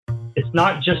it's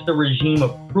not just a regime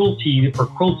of cruelty for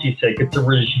cruelty's sake. It's a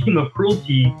regime of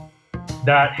cruelty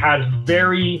that has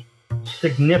very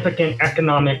significant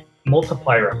economic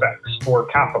multiplier effects for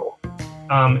capital.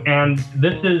 And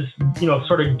this is,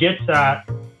 sort of gets at,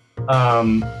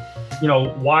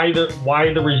 why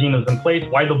the regime is in place,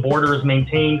 why the border is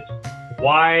maintained,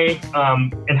 why,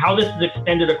 and how this is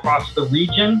extended across the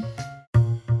region.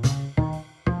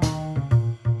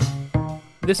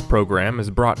 This program is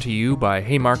brought to you by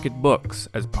Haymarket Books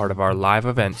as part of our live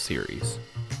event series.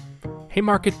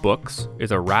 Haymarket Books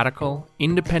is a radical,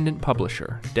 independent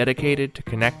publisher dedicated to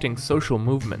connecting social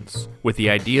movements with the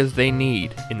ideas they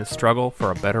need in the struggle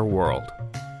for a better world.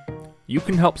 You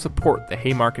can help support the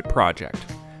Haymarket Project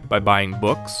by buying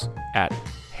books at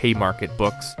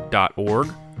haymarketbooks.org,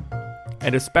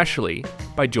 and especially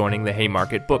by joining the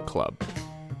Haymarket Book Club.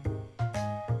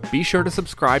 Be sure to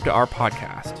subscribe to our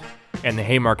podcast and the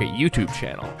Haymarket YouTube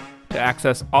channel to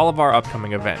access all of our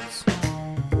upcoming events.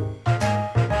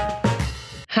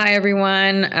 Hi,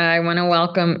 everyone. I want to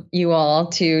welcome you all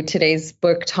to today's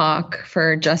book talk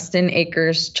for Justin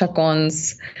Akers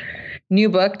Chacon's new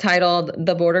book titled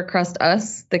The Border Crossed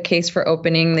Us, The Case for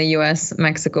Opening the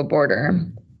U.S.-Mexico Border.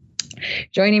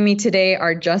 Joining me today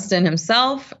are Justin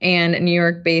himself and New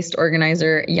York-based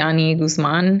organizer Yanni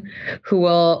Guzman, who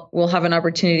we'll have an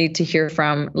opportunity to hear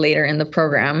from later in the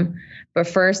program. But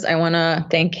first, I want to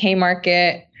thank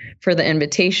Haymarket for the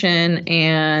invitation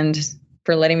and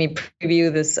for letting me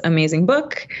preview this amazing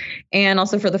book, and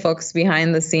also for the folks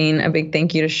behind the scene. A big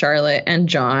thank you to Charlotte and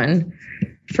John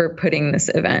for putting this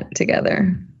event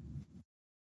together.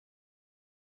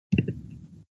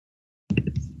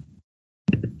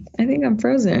 I think I'm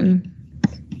frozen.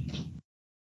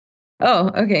 Oh,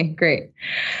 okay, great.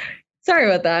 Sorry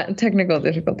about that, technical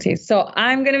difficulties. So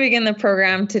I'm going to begin the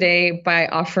program today by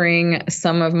offering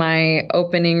some of my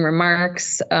opening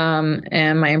remarks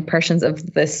and my impressions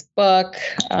of this book.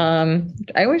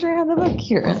 I wish I had the book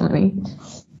here. Let me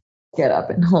get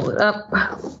up and hold it up.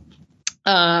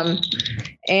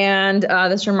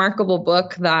 This remarkable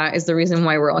book that is the reason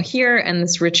why we're all here, and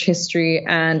this rich history,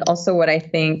 and also what I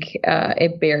think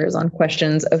it bears on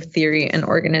questions of theory and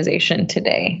organization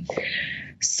today.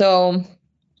 So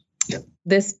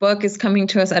this book is coming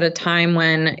to us at a time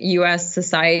when U.S.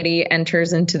 society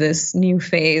enters into this new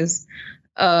phase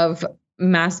of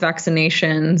mass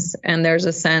vaccinations, and there's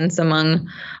a sense among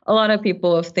a lot of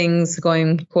people of things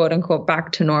going, quote unquote,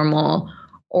 back to normal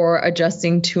or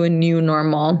adjusting to a new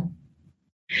normal.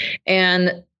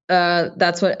 And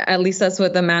that's what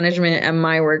the management at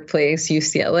my workplace,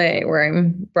 UCLA, where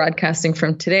I'm broadcasting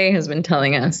from today, has been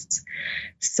telling us.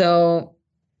 So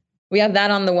we have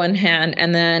that on the one hand,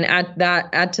 and then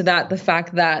add to that the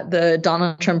fact that the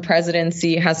Donald Trump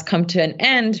presidency has come to an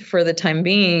end for the time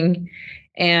being,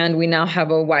 and we now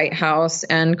have a White House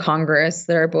and Congress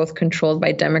that are both controlled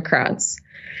by Democrats.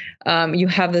 You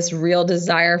have this real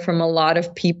desire from a lot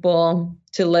of people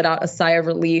to let out a sigh of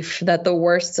relief that the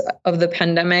worst of the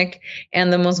pandemic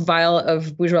and the most vile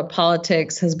of bourgeois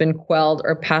politics has been quelled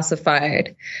or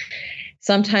pacified.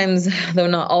 Sometimes, though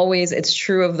not always, it's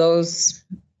true of those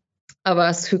of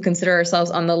us who consider ourselves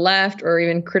on the left or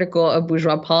even critical of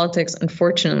bourgeois politics.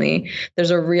 Unfortunately, there's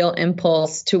a real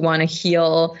impulse to want to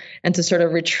heal and to sort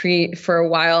of retreat for a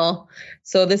while.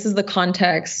 So this is the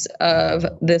context of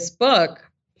this book.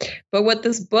 But what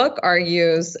this book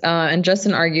argues, and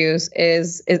Justin argues,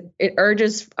 is it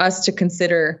urges us to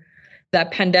consider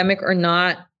that pandemic or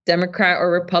not, Democrat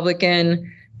or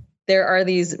Republican, there are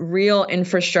these real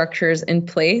infrastructures in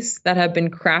place that have been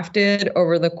crafted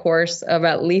over the course of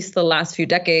at least the last few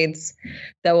decades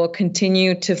that will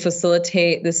continue to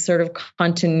facilitate this sort of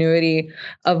continuity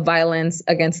of violence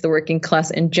against the working class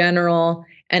in general,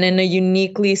 and in a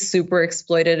uniquely super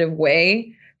exploitative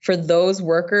way for those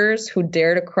workers who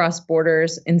dare to cross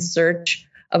borders in search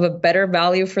of a better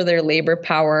value for their labor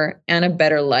power and a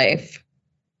better life.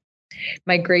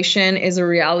 Migration is a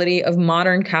reality of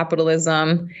modern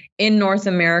capitalism in North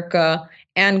America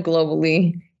and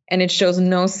globally, and it shows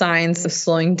no signs of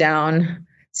slowing down.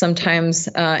 Sometimes,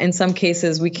 in some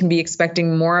cases, we can be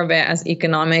expecting more of it as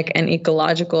economic and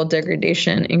ecological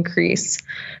degradation increase.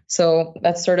 So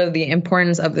that's sort of the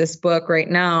importance of this book right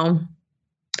now.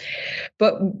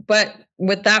 But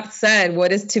with that said,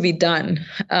 what is to be done?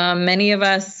 For many of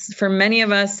us,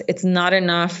 it's not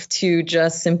enough to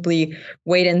just simply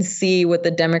wait and see what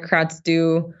the Democrats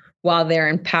do while they're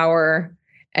in power.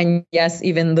 And yes,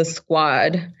 even the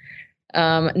squad.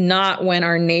 Not when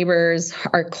our neighbors,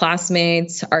 our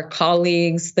classmates, our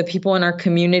colleagues, the people in our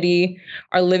community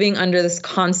are living under this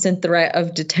constant threat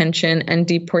of detention and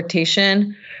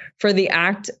deportation for the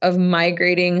act of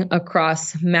migrating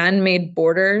across man-made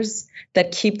borders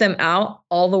that keep them out,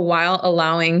 all the while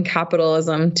allowing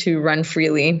capitalism to run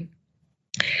freely.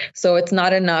 So it's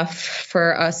not enough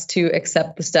for us to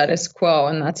accept the status quo,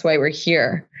 and that's why we're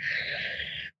here.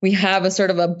 We have a sort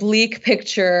of a bleak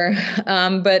picture,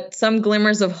 but some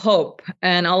glimmers of hope.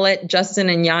 And I'll let Justin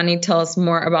and Yanni tell us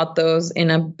more about those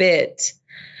in a bit.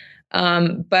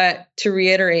 But to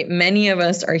reiterate, many of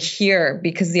us are here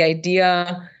because the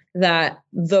idea that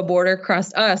the border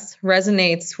crossed us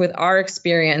resonates with our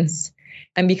experience,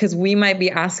 and because we might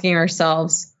be asking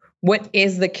ourselves, what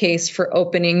is the case for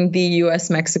opening the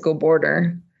US-Mexico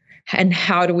border, and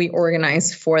how do we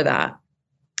organize for that?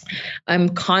 I'm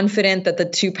confident that the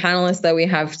two panelists that we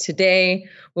have today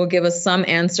will give us some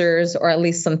answers, or at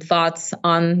least some thoughts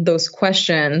on those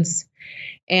questions.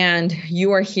 And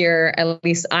you are here, at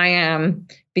least I am,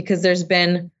 because there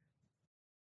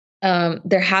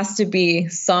has to be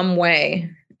some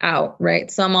way out,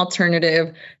 right? Some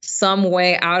alternative, some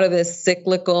way out of this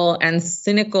cyclical and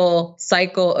cynical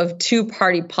cycle of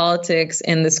two-party politics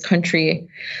in this country.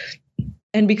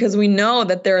 And because we know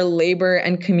that there are labor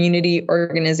and community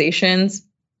organizations,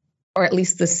 or at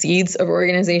least the seeds of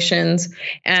organizations,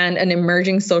 and an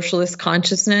emerging socialist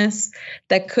consciousness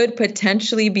that could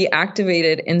potentially be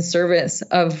activated in service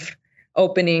of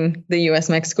opening the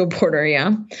US-Mexico border,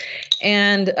 yeah?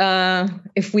 And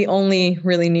if we only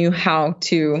really knew how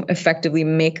to effectively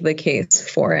make the case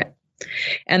for it.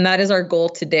 And that is our goal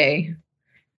today.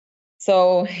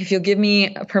 So if you'll give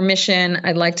me permission,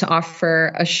 I'd like to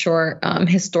offer a short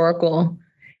historical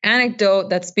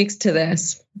anecdote that speaks to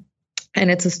this. And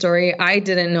it's a story I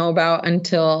didn't know about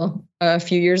until a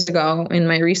few years ago in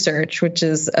my research, which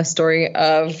is a story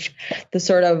of the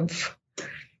sort of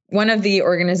one of the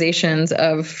organizations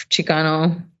of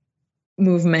Chicano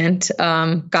movement,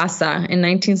 CASA. In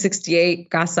 1968,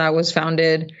 CASA was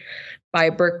founded by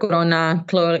Bert Corona,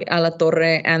 Claude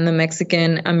Alatorre, and the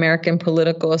Mexican American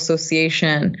Political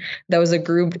Association. That was a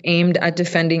group aimed at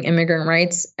defending immigrant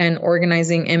rights and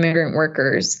organizing immigrant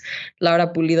workers. Laura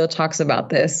Pulido talks about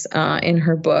this in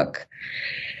her book.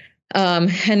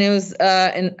 And it was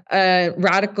a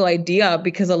radical idea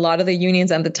because a lot of the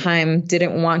unions at the time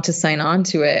didn't want to sign on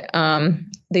to it.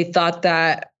 They thought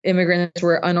that immigrants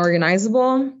were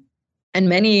unorganizable. And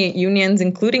many unions,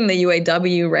 including the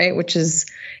UAW, right, which is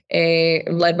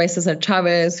led by Cesar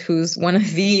Chavez, who's one of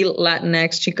the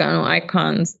Latinx Chicano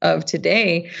icons of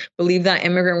today, believe that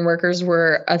immigrant workers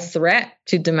were a threat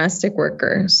to domestic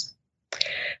workers.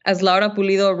 As Laura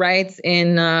Pulido writes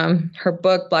in her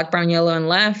book, Black, Brown, Yellow, and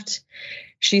Left,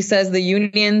 she says the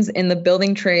unions in the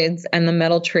building trades and the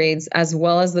metal trades, as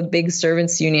well as the big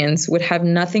servants unions, would have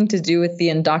nothing to do with the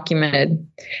undocumented.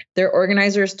 Their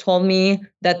organizers told me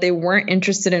that they weren't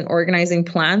interested in organizing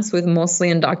plants with mostly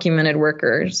undocumented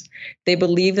workers. They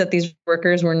believed that these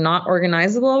workers were not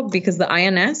organizable because the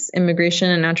INS, Immigration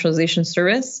and Naturalization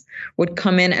Service, would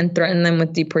come in and threaten them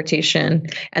with deportation,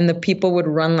 and the people would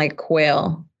run like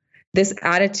quail. This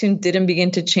attitude didn't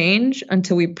begin to change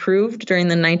until we proved during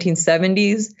the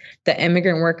 1970s that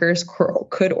immigrant workers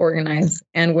could organize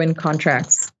and win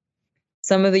contracts.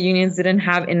 Some of the unions didn't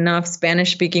have enough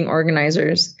Spanish-speaking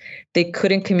organizers. They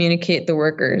couldn't communicate the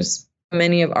workers.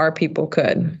 Many of our people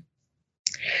could.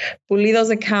 Pulido's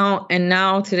account, and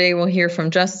now today we'll hear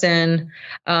from Justin,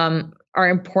 are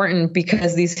important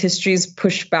because these histories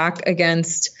push back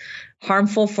against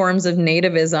harmful forms of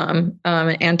nativism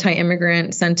and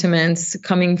anti-immigrant sentiments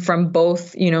coming from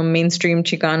both, mainstream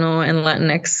Chicano and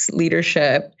Latinx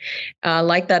leadership,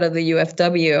 like that of the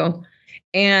UFW,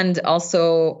 and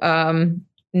also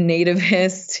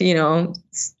nativist,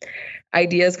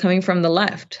 ideas coming from the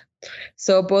left.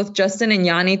 So both Justin and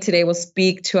Yanni today will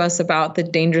speak to us about the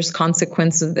dangerous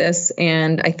consequence of this,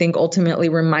 and I think ultimately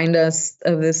remind us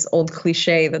of this old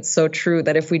cliche that's so true,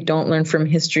 that if we don't learn from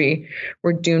history,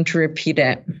 we're doomed to repeat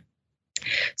it.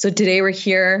 So today we're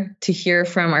here to hear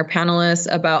from our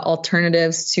panelists about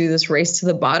alternatives to this race to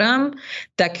the bottom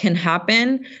that can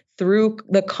happen through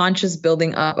the conscious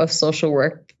building up of social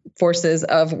work forces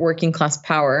of working class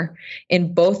power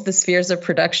in both the spheres of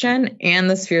production and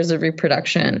the spheres of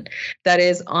reproduction. That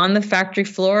is, on the factory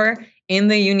floor, in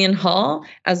the union hall,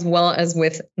 as well as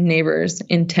with neighbors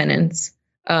in tenants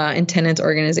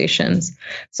organizations.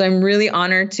 So I'm really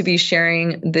honored to be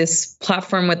sharing this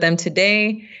platform with them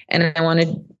today. And I want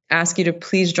to ask you to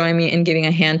please join me in giving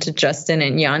a hand to Justin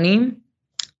and Yanni.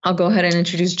 I'll go ahead and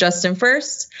introduce Justin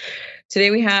first. Today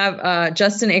we have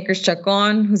Justin Akers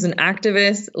Chacon, who's an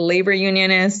activist, labor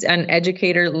unionist, and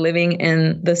educator living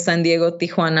in the San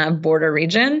Diego-Tijuana border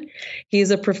region.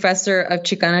 He's a professor of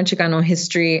Chicano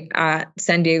history at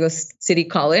San Diego City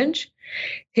College.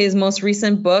 His most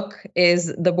recent book is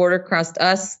The Border Crossed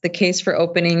Us, The Case for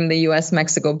Opening the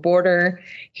U.S.-Mexico Border.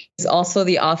 He's also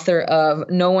the author of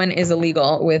No One is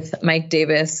Illegal with Mike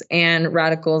Davis and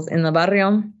Radicals in the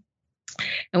Barrio.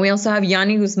 And we also have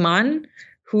Yani Guzman,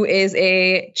 who is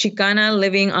a Chicana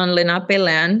living on Lenape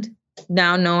land,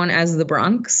 now known as the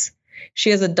Bronx. She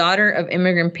is a daughter of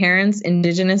immigrant parents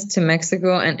indigenous to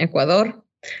Mexico and Ecuador.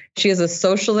 She is a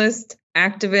socialist,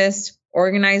 activist,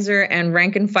 organizer, and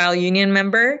rank and file union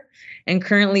member. And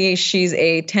currently she's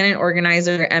a tenant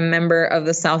organizer and member of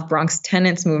the South Bronx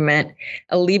Tenants Movement,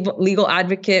 a legal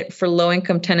advocate for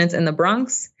low-income tenants in the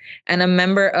Bronx, and a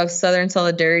member of Southern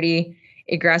Solidarity,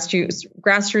 a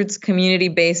grassroots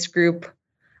community-based group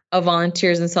of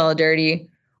volunteers in solidarity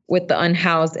with the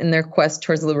unhoused in their quest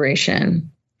towards liberation.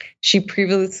 She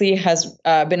previously has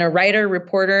been a writer,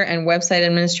 reporter, and website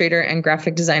administrator and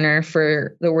graphic designer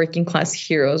for the Working Class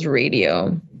Heroes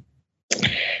Radio.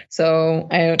 So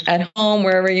at home,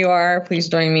 wherever you are, please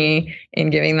join me in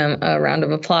giving them a round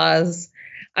of applause.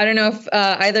 I don't know if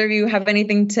either of you have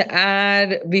anything to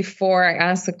add before I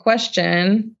ask the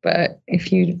question, but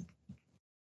if you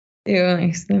do,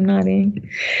 I see them nodding.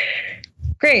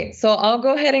 Great. So I'll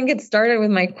go ahead and get started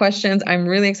with my questions. I'm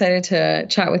really excited to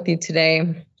chat with you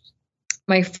today.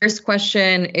 My first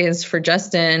question is for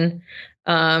Justin,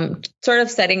 sort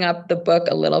of setting up the book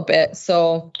a little bit.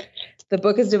 So the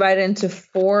book is divided into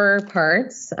 4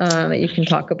 parts that you can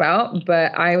talk about,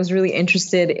 but I was really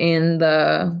interested in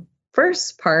the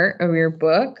first part of your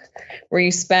book, where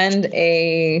you spend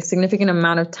a significant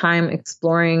amount of time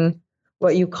exploring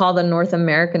what you call the North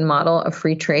American model of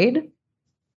free trade.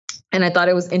 And I thought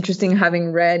it was interesting,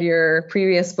 having read your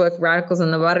previous book, Radicals in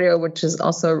the Barrio, which is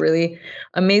also a really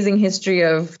amazing history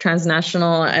of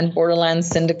transnational and borderland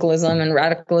syndicalism and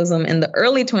radicalism in the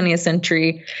early 20th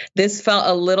century. This felt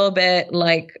a little bit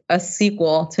like a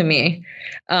sequel to me.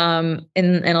 And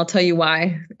I'll tell you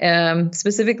why.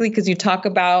 Specifically because you talk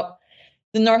about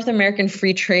the North American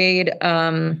free trade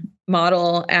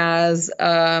model as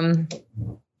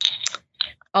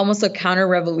almost a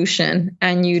counter-revolution,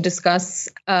 and you discuss,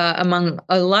 among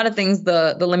a lot of things,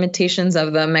 the limitations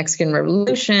of the Mexican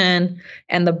Revolution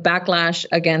and the backlash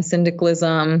against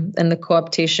syndicalism and the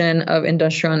co-optation of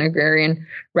industrial and agrarian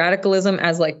radicalism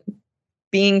as like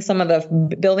being some of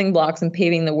the building blocks and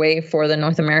paving the way for the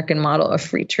North American model of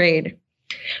free trade.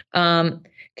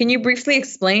 Can you briefly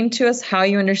explain to us how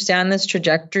you understand this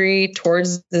trajectory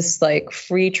towards this like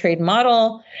free trade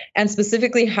model? And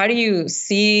specifically, how do you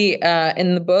see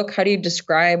in the book, how do you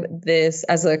describe this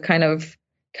as a kind of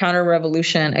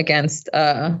counter-revolution against,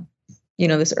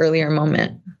 this earlier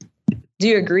moment? Do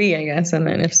you agree, I guess? And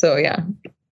then if so, yeah.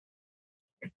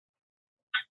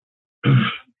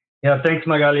 Yeah, thanks,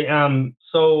 Magali.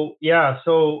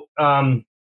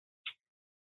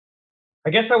 I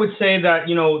guess I would say that,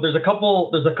 there's a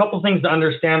couple things to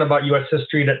understand about U.S.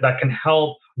 history that can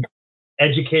help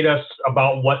educate us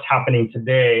about what's happening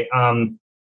today.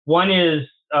 One is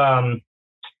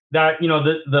that,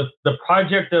 the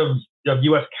project of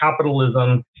U.S.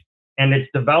 capitalism and its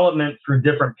development through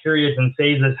different periods and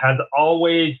phases has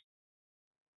always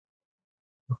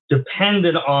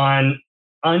depended on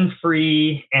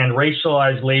unfree and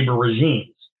racialized labor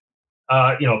regimes.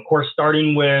 Of course,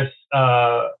 starting with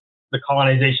the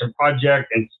colonization project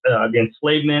and the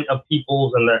enslavement of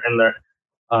peoples and the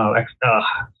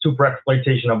super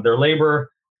exploitation of their labor.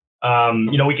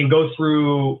 We can go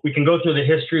through the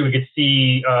history. We could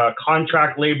see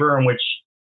contract labor, in which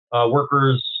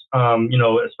workers,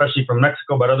 especially from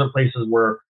Mexico, but other places,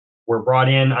 were brought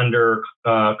in under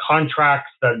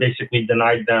contracts that basically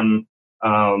denied them,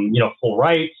 full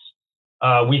rights.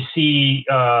 We see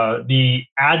the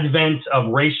advent of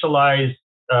racialized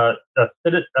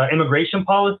immigration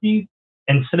policies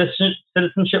and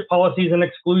citizenship policies and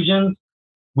exclusions.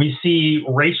 We see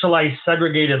racialized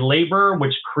segregated labor,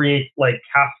 which creates like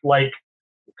caste-like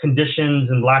conditions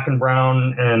in Black and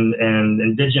Brown and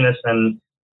Indigenous and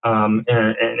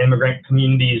immigrant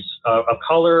communities of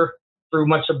color through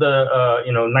much of the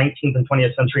 19th and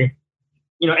 20th century.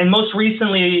 And most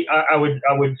recently, I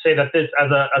would say that this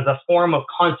as a form of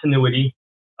continuity,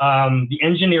 the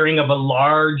engineering of a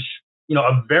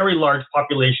very large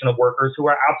population of workers who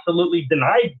are absolutely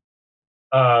denied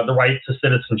the right to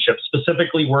citizenship,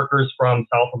 specifically workers from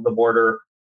south of the border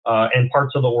and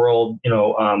parts of the world,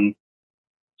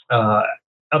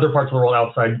 other parts of the world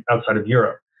outside of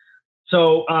Europe.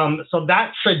 So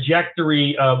that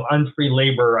trajectory of unfree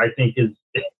labor, I think, is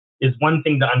one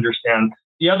thing to understand.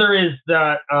 The other is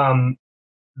that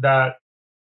that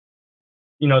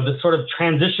the sort of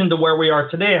transition to where we are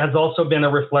today has also been a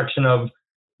reflection of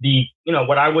the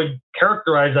what I would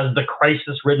characterize as the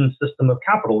crisis-ridden system of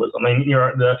capitalism. I mean,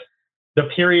 the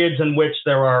periods in which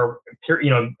there's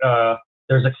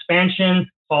expansion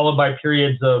followed by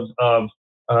periods of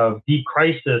deep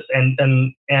crisis,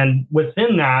 and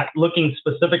within that, looking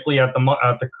specifically at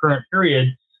the current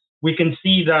period, we can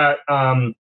see that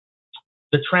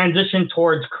the transition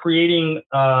towards creating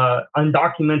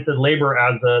undocumented labor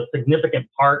as a significant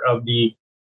part of the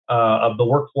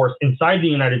workforce inside the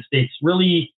United States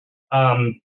really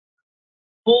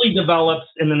fully develops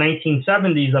in the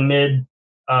 1970s amid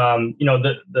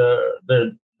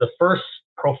the first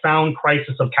profound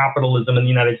crisis of capitalism in the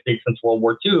United States since World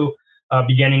War II,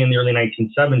 beginning in the early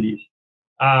 1970s.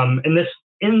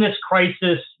 In this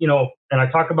crisis, and I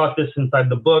talk about this inside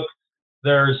the book,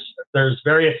 there's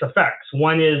various effects.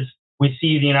 One is we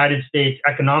see the United States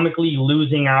economically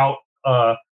losing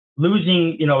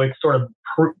its sort of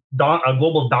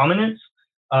global dominance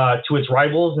to its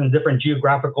rivals in different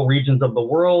geographical regions of the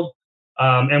world.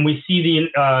 And we see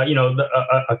a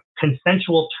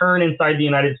consensual turn inside the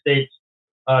United States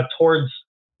towards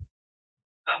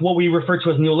what we refer to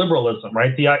as neoliberalism,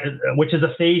 right? Which is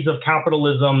a phase of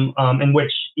capitalism in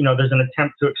which there's an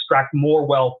attempt to extract more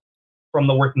wealth from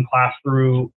the working class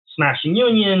through smashing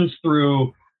unions,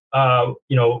 through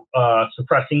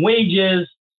suppressing wages,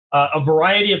 a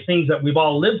variety of things that we've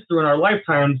all lived through in our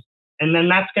lifetimes. And then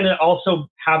that's going to also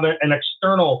have an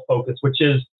external focus, which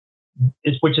is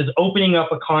opening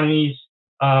up economies,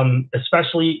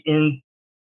 especially in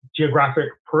geographic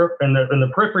in the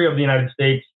periphery of the United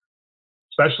States,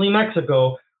 especially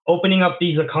Mexico, opening up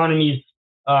these economies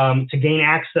to gain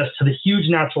access to the huge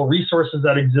natural resources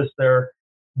that exist there,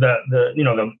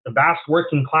 the vast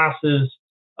working classes,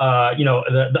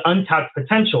 the untapped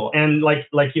potential. And like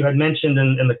you had mentioned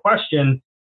in the question,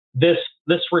 this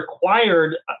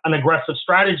required an aggressive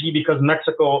strategy because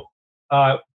Mexico,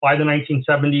 by the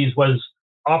 1970s, was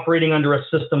operating under a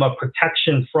system of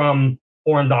protection from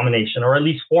foreign domination, or at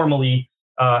least formally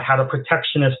had a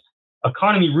protectionist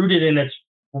economy rooted in its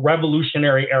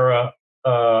revolutionary era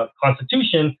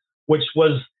constitution, which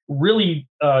was really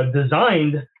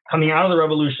designed coming out of the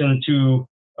revolution to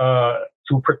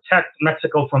protect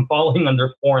Mexico from falling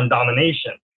under foreign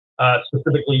domination,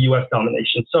 specifically U.S.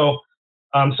 domination. So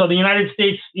the United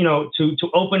States, to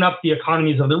open up the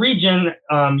economies of the region,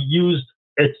 used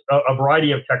a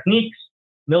variety of techniques: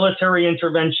 military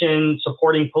intervention,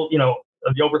 supporting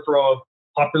the overthrow of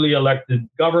popularly elected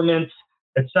governments,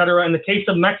 et cetera. In the case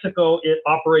of Mexico, it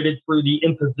operated through the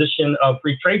imposition of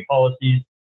free trade policies,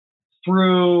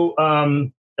 through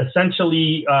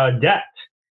essentially debt,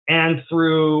 and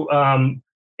through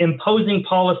imposing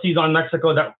policies on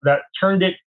Mexico that turned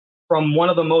it from one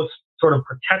of the most sort of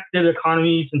protected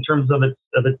economies in terms of its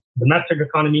domestic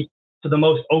economy to the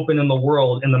most open in the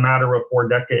world in the matter of 4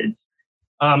 decades.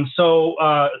 So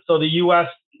the U.S.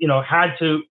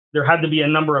 there had to be a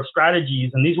number of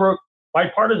strategies, and these were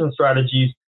bipartisan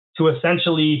strategies to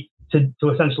essentially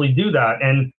do that,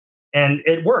 and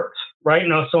it worked, right?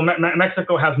 So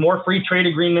Mexico has more free trade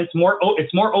agreements,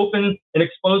 it's more open and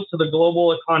exposed to the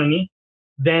global economy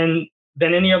than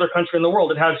any other country in the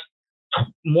world. It has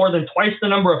more than twice the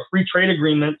number of free trade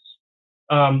agreements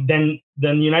than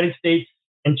the United States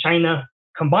and China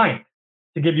combined,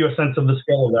 to give you a sense of the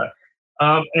scale of that.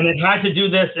 And it had to do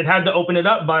this. It had to open it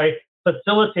up by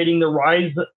facilitating the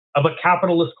rise of a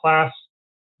capitalist class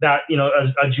that,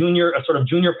 a sort of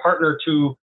junior partner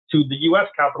to the U.S.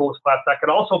 capitalist class that could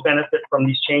also benefit from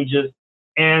these changes,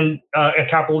 and a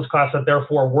capitalist class that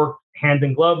therefore worked hand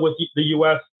in glove with the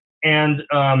U.S. and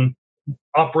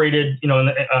operated,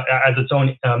 as its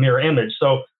own mirror image.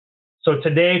 So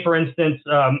today, for instance,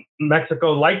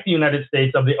 Mexico, like the United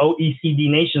States, of the OECD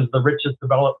nations, the richest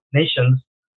developed nations,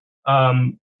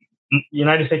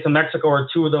 United States and Mexico are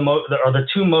the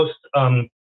two most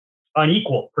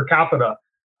unequal per capita.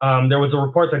 There was a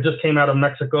report that just came out of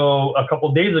Mexico a couple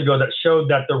of days ago that showed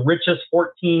that the richest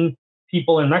 14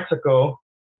 people in Mexico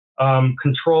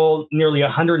control nearly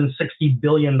 $160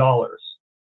 billion,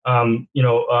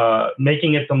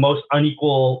 making it the most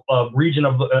unequal region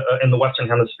in the Western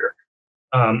Hemisphere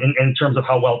in terms of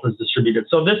how wealth is distributed.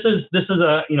 So this is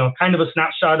a kind of a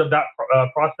snapshot of that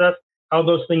process, how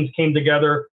those things came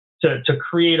together to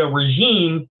create a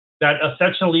regime that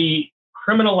essentially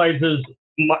criminalizes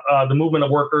the movement of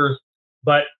workers,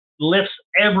 but lifts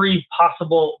every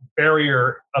possible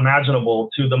barrier imaginable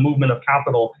to the movement of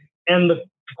capital. And the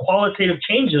qualitative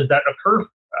changes that occur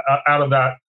out of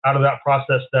that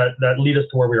process that lead us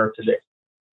to where we are today.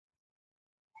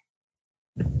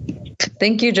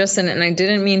 Thank you, Justin. And I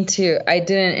didn't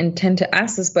intend to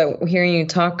ask this, but hearing you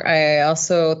talk, I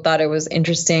also thought it was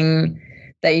interesting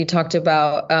that you talked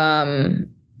about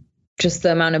just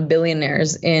the amount of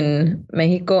billionaires in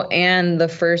Mexico and the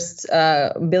first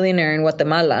billionaire in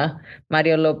Guatemala,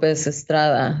 Mario Lopez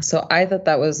Estrada. So I thought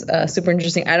that was super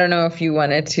interesting. I don't know if you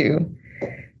wanted to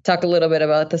talk a little bit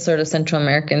about the sort of Central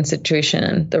American situation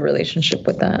and the relationship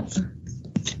with that.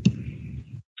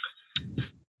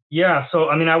 Yeah, so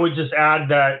I mean, I would just add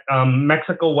that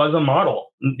Mexico was a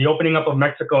model. The opening up of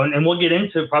Mexico, and we'll get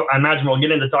into, I imagine we'll get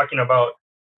into talking about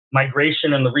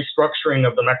migration and the restructuring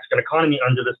of the Mexican economy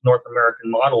under this North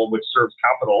American model, which serves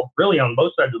capital really on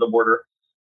both sides of the border,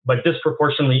 but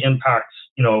disproportionately impacts,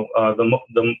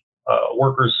 the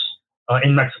workers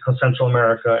in Mexico, Central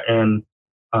America, and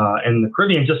the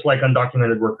Caribbean, just like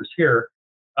undocumented workers here.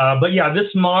 But yeah,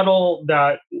 this model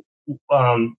that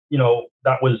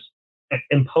that was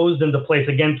imposed into place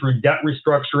again through debt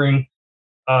restructuring,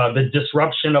 the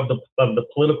disruption of the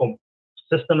political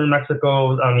system in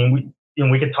Mexico. I mean,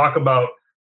 we could talk about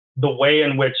the way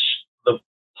in which the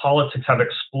politics have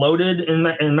exploded in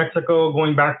Mexico,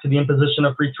 going back to the imposition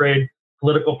of free trade.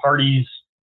 Political parties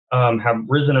have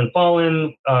risen and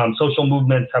fallen. Social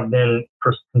movements have been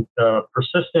persistent.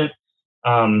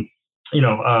 There's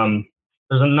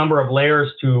a number of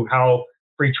layers to how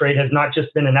free trade has not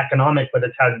just been an economic, but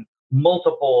it's had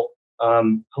multiple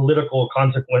political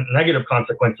negative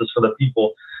consequences for the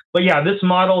people. But yeah, this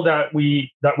model that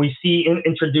we see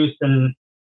introduced and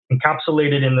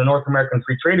encapsulated in the North American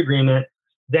Free Trade Agreement,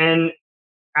 then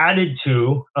added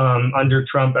to under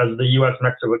Trump as the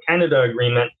U.S.-Mexico-Canada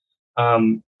Agreement,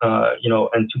 in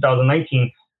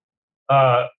 2019.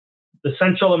 The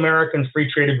Central American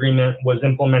Free Trade Agreement was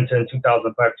implemented in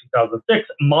 2005-2006,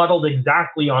 modeled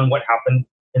exactly on what happened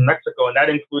in Mexico, and that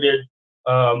included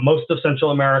most of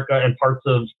Central America and parts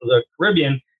of the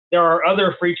Caribbean. There are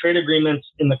other free trade agreements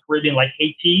in the Caribbean, like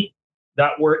Haiti,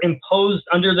 that were imposed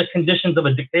under the conditions of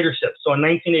a dictatorship. So in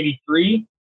 1983,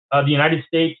 the United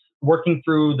States, working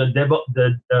through the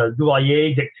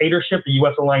Duvalier dictatorship, the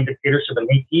U.S.-aligned dictatorship in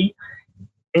Haiti,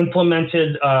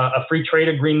 implemented a free trade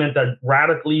agreement that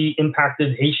radically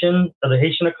impacted the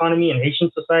Haitian economy and Haitian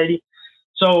society.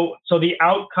 So the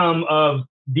outcome of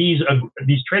these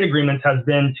trade agreements has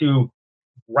been to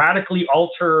radically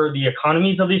alter the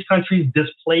economies of these countries,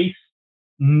 displace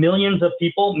millions of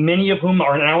people, many of whom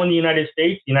are now in the United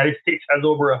States. The United States has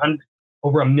over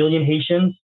a million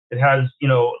Haitians. It has,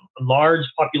 large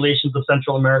populations of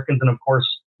Central Americans and, of course,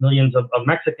 millions of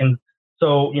Mexicans.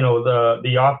 So,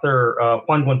 the author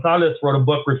Juan Gonzalez wrote a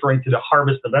book referring to the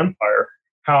harvest of empire,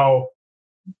 how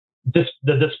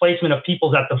the displacement of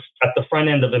peoples at the front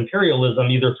end of imperialism,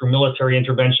 either through military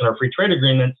intervention or free trade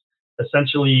agreements,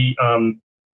 essentially,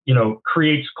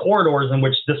 creates corridors in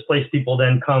which displaced people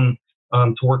then come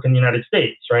to work in the United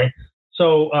States, right?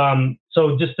 So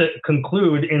just to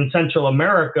conclude, in Central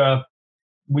America,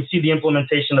 we see the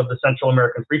implementation of the Central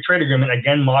American Free Trade Agreement,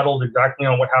 again, modeled exactly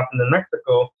on what happened in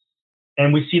Mexico.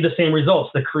 And we see the same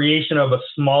results, the creation of a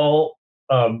small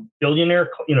billionaire,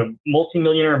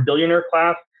 multimillionaire and billionaire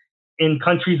class in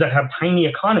countries that have tiny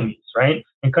economies, right?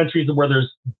 In countries where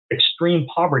there's extreme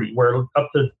poverty, where up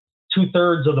to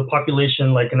 2/3 of the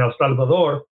population, like in El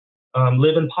Salvador,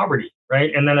 live in poverty,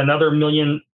 right? And then another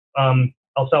million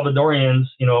El Salvadorians,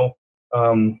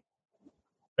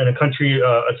 in a country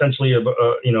essentially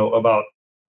about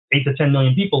 8 to 10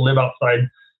 million people live outside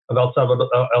of El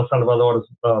Salvador's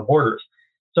borders.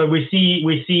 So we see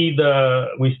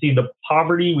the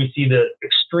poverty, we see the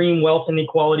extreme wealth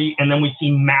inequality, and then we see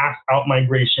mass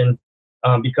outmigration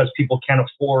because people can't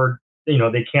afford.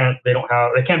 They can't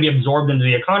be absorbed into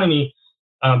the economy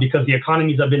because the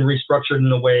economies have been restructured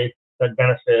in a way that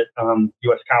benefit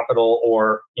U.S. capital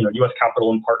or U.S.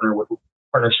 capital in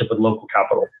partnership with local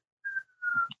capital.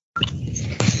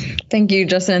 Thank you,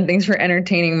 Justin. Thanks for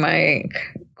entertaining my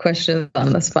questions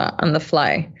on the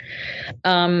fly.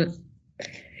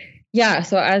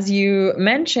 So as you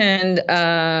mentioned,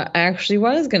 I actually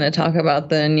was going to talk about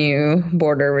the new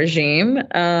border regime.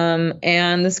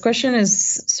 And this question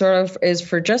is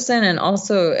for Justin and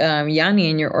also Yanni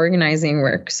in your organizing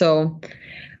work. So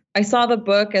I saw the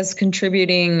book as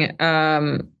contributing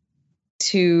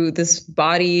to this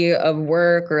body of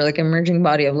work or like emerging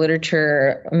body of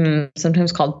literature,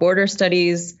 sometimes called border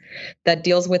studies, that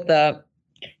deals with the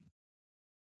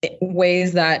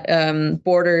ways that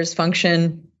borders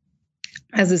function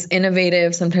as this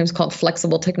innovative, sometimes called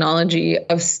flexible technology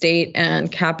of state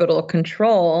and capital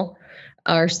control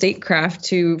our statecraft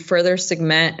to further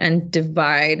segment and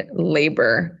divide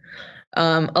labor.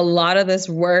 A lot of this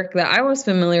work that I was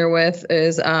familiar with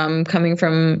is coming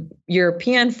from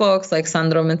European folks like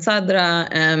Sandro Mezzadra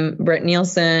and Brett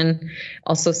Nielsen,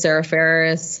 also Sarah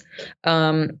Ferris.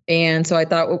 And so I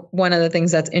thought one of the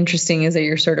things that's interesting is that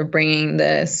you're sort of bringing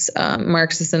this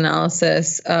Marxist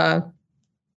analysis of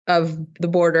the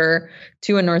border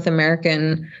to a North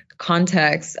American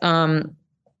context.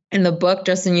 In the book,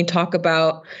 Justin, you talk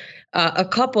about a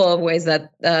couple of ways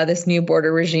that this new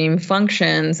border regime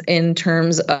functions in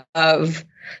terms of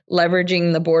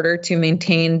leveraging the border to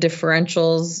maintain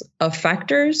differentials of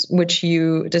factors, which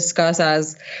you discuss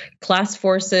as class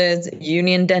forces,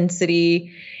 union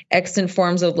density, extant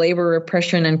forms of labor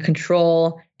repression and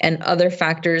control, and other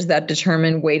factors that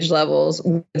determine wage levels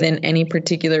within any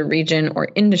particular region or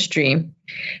industry.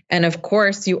 And of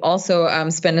course, you also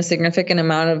spend a significant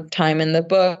amount of time in the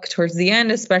book towards the end,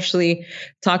 especially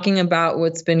talking about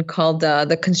what's been called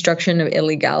the construction of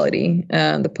illegality,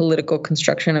 the political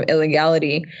construction of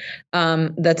illegality,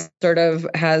 that sort of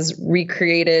has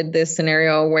recreated this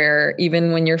scenario where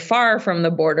even when you're far from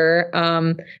the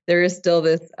border, there is still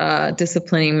this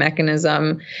disciplining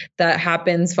mechanism that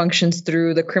functions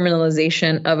through the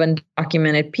criminalization of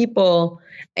undocumented people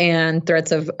and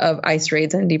threats of ICE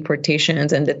raids and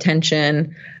deportations and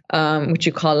detention, which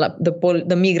you call the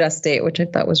migra state, which I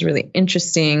thought was really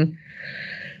interesting.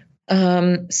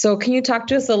 So can you talk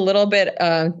to us a little bit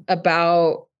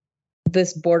about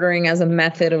this bordering as a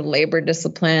method of labor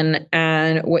discipline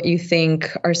and what you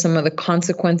think are some of the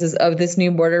consequences of this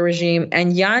new border regime?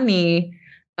 And Yanni,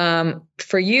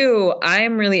 for you,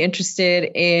 I'm really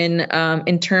interested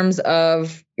in terms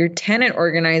of your tenant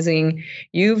organizing.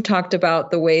 You've talked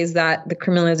about the ways that the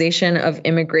criminalization of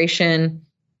immigration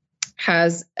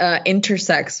has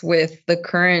intersects with the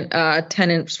current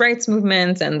tenants' rights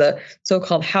movements and the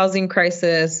so-called housing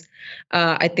crisis.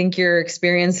 I think your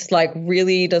experience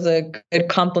really does a good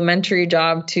complementary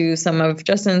job to some of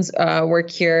Justin's work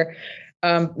here.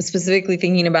 Specifically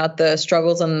thinking about the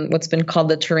struggles on what's been called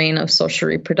the terrain of social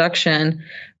reproduction.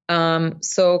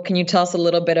 So can you tell us a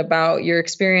little bit about your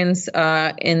experience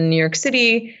in New York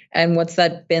City and what's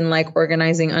that been like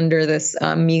organizing under this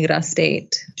migra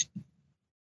state?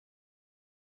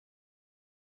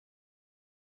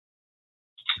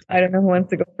 I don't know who wants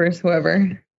to go first,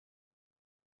 whoever.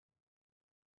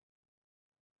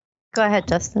 Go ahead,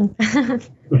 Justin.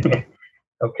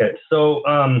 Okay, so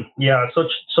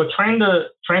so trying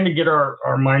to get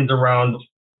our minds around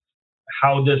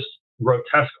how this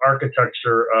grotesque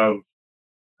architecture of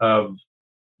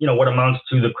what amounts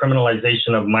to the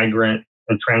criminalization of migrant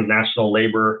and transnational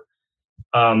labor,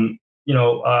 I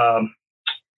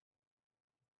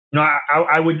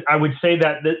would say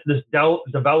that this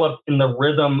developed in the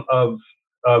rhythm of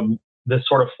this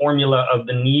sort of formula of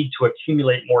the need to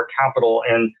accumulate more capital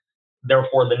and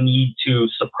therefore the need to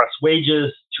suppress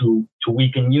wages, to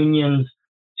weaken unions,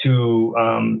 to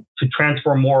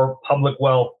transfer more public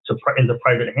wealth into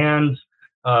private hands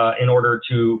in order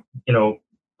to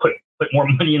put more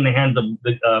money in the hands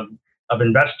of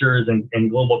investors and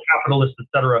global capitalists, et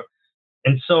cetera.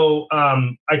 And so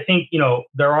I think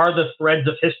there are the threads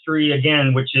of history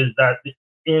again, which is that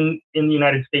in the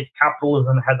United States,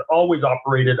 capitalism has always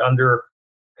operated under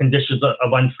conditions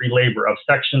of unfree labor, of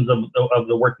sections of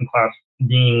the working class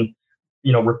being,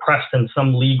 repressed in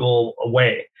some legal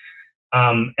way.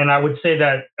 And I would say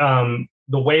that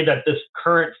the way that this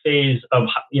current phase of,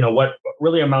 what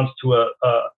really amounts to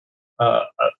a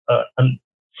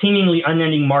seemingly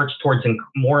unending march towards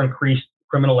more increased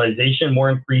criminalization, more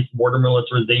increased border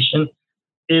militarization,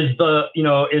 is the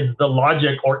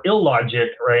logic or illogic,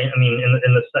 right? I mean,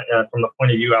 from the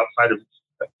point of view outside of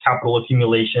capital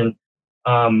accumulation,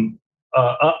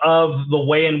 of the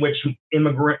way in which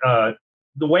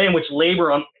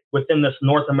labor within this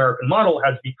North American model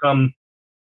has become,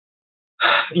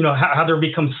 how there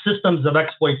become systems of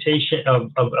exploitation,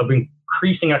 of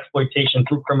increasing exploitation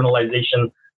through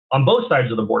criminalization on both sides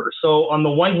of the border. So on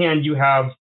the one hand, you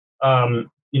have,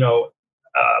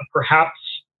 perhaps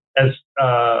as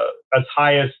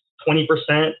high as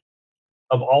 20%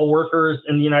 of all workers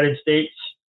in the United States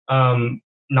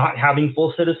not having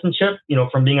full citizenship,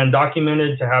 from being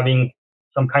undocumented to having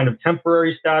some kind of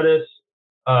temporary status,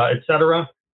 et cetera.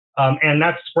 And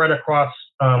that's spread across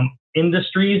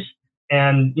industries.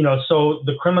 And, so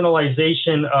the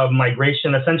criminalization of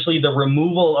migration, essentially the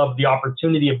removal of the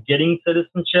opportunity of getting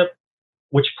citizenship,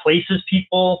 which places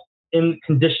people in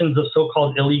conditions of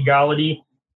so-called illegality,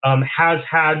 has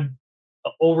had,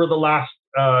 over the last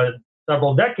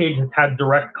several decades, has had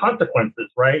direct consequences,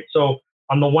 right? So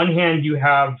on the one hand, you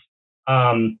have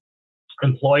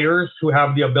employers who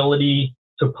have the ability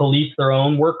to police their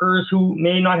own workers who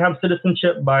may not have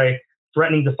citizenship by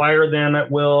threatening to fire them at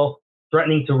will,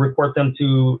 threatening to report them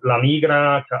to La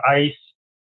Migra, to ICE.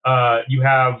 You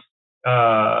have,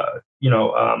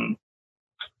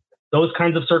 those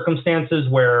kinds of circumstances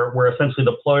where essentially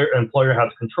the employer has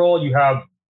control. You have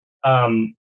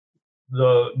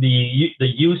the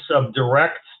use of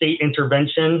direct state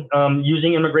intervention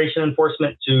using immigration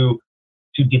enforcement to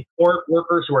deport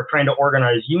workers who are trying to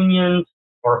organize unions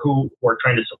or who are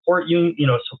trying to support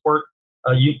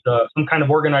some kind of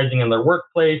organizing in their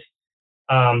workplace.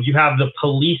 You have the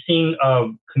policing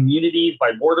of communities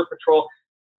by Border Patrol.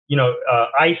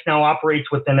 ICE now operates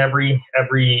within every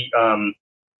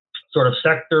sort of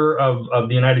sector of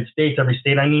the United States, every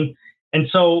state, I mean. And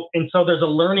so there's a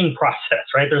learning process,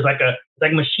 right? There's like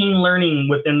machine learning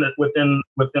within the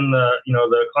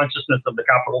the consciousness of the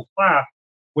capitalist class,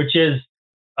 which is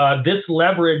this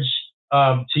leverage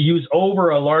to use over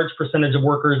a large percentage of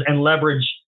workers and leverage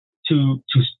to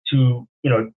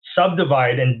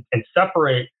subdivide and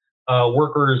separate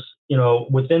workers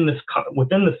within the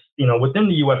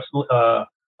U.S.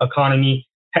 economy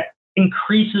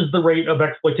increases the rate of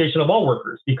exploitation of all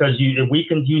workers because it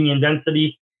weakens union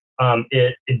density.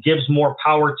 It gives more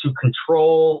power to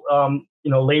control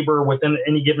labor within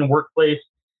any given workplace,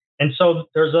 and so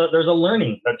there's a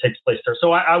learning that takes place there.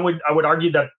 So I would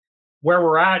argue that where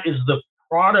we're at is the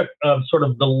product of sort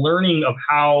of the learning of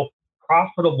how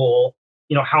profitable,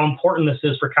 how important this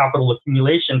is for capital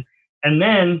accumulation. And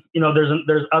then,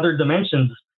 there's other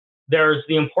dimensions. There's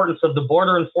the importance of the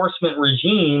border enforcement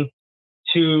regime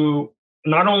to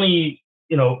not only,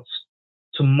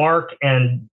 to mark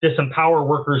and disempower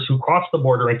workers who cross the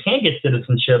border and can't get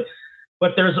citizenship,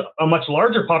 but there's a much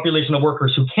larger population of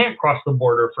workers who can't cross the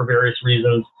border for various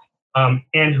reasons,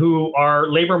 and who are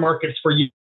labor markets for you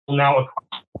now across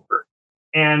the border.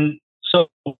 And so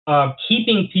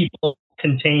keeping people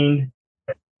contained,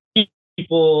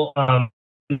 people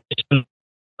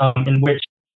in which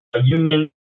a union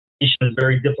is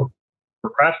very difficult to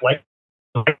repress, like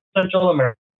Central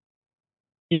America,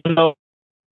 even though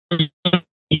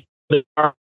there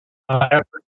are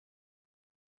efforts.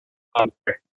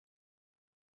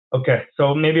 Okay,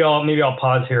 so maybe I'll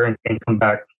pause here and come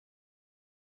back.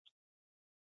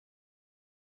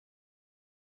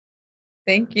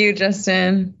 Thank you,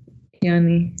 Justin.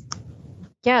 Yanni.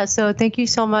 Yeah, so thank you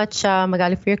so much,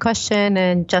 Magali, for your question,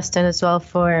 and Justin as well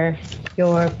for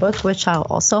your book, which I'll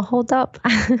also hold up.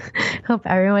 Hope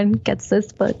everyone gets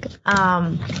this book.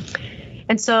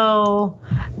 And so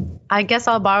I guess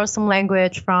I'll borrow some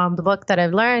language from the book that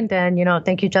I've learned. And,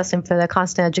 thank you, Justin, for the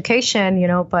constant education,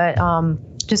 but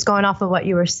just going off of what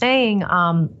you were saying,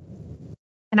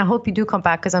 and I hope you do come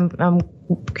back because I'm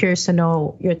curious to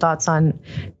know your thoughts on,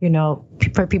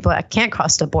 for people that can't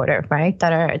cross the border, right?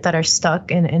 That are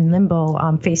stuck in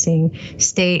limbo, facing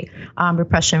state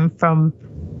repression from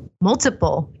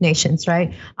multiple nations,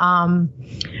 right?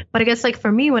 But I guess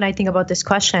for me, when I think about this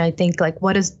question, I think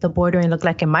what does the bordering look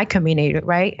like in my community,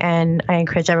 right? And I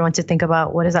encourage everyone to think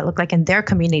about what does that look like in their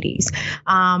communities.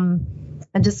 And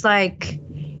just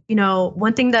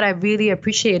one thing that I really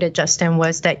appreciated, Justin,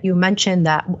 was that you mentioned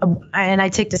that, and I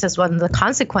take this as one of the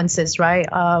consequences, right,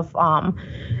 of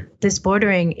this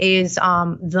bordering is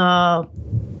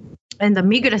in the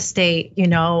Migra state,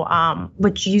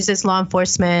 which uses law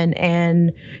enforcement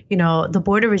and, the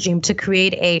border regime to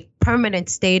create a permanent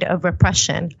state of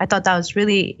repression. I thought that was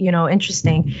really,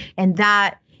 interesting. And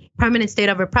that permanent state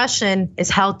of repression is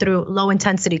held through low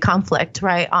intensity conflict,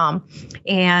 right?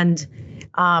 And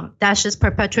that's just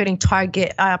perpetually targeting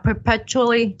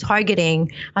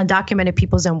undocumented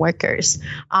peoples and workers.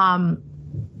 And,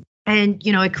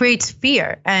 it creates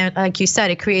fear. And like you said,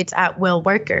 it creates at-will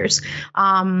workers.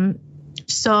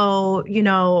 So,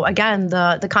 again,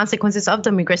 the consequences of the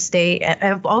Migra state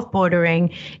of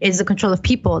bordering is the control of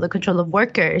people, the control of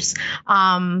workers.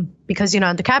 Because,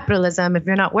 under capitalism, if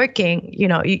you're not working,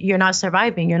 you're not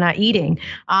surviving, you're not eating.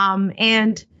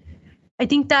 And I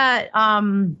think that,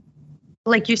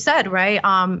 like you said, right,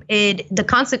 the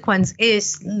consequence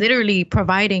is literally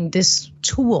providing this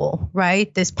tool,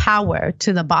 right, this power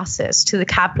to the bosses, to the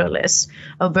capitalists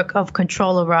of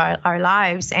control over our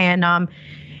lives.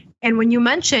 And when you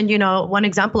mentioned, one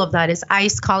example of that is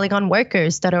ICE calling on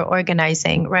workers that are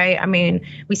organizing, right? I mean,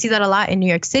 we see that a lot in New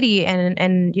York City and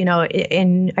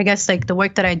in, I guess, the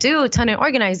work that I do, tenant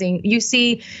organizing, you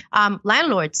see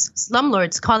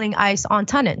slumlords calling ICE on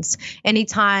tenants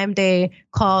anytime they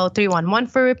call 311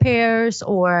 for repairs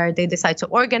or they decide to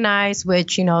organize,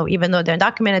 which, even though they're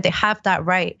undocumented, they have that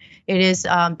right. It is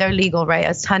their legal right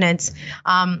as tenants.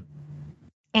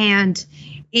 And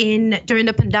during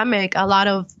the pandemic, a lot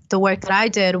of the work that I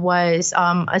did was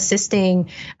assisting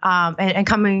and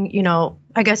coming,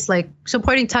 I guess like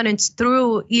supporting tenants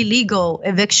through illegal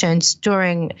evictions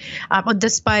during,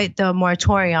 despite the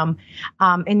moratorium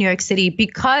in New York City,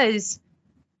 because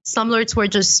slumlords were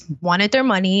just wanted their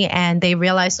money and they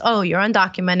realized, oh, you're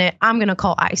undocumented, I'm going to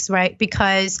call ICE, right?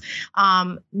 Because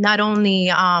not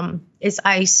only is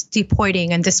ICE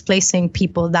deporting and displacing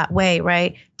people that way,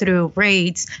 right, through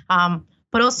raids,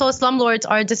 but also slumlords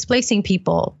are displacing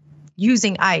people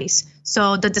using ICE.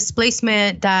 So the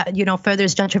displacement that,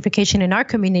 furthers gentrification in our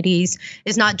communities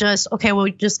is not just, okay, we're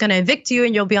just going to evict you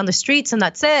and you'll be on the streets and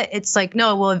that's it. It's like,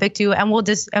 no, we'll evict you and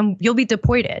and you'll be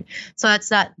deported. So that's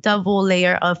that double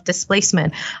layer of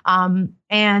displacement.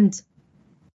 And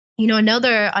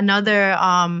another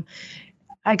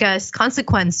I guess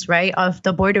consequence, right, of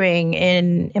the bordering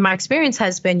in my experience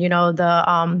has been,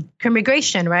 the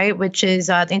immigration, right, which is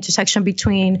the intersection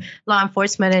between law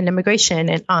enforcement and immigration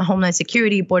and Homeland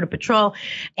Security, Border Patrol.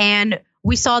 And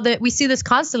we see this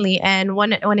constantly. And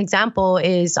one example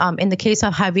is in the case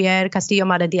of Javier Castillo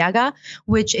Maradiaga,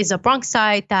 which is a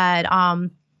Bronxite that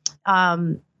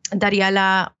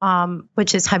Dariela,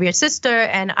 which is Javier's sister,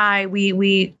 and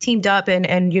we teamed up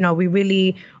and we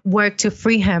really worked to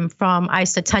free him from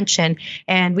ICE detention,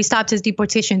 and we stopped his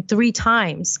deportation 3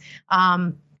 times.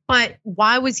 But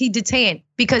why was he detained?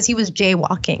 Because he was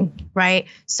jaywalking, right?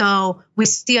 So we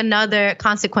see another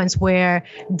consequence where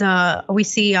we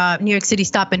see New York City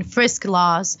stop and frisk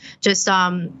laws, just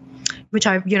which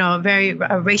are very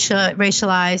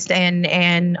racialized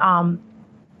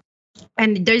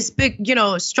and there's big,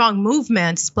 strong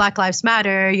movements, Black Lives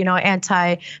Matter,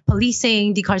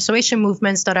 anti-policing, decarceration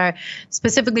movements that are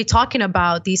specifically talking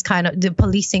about these kind of the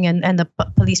policing and the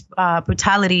police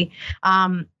brutality.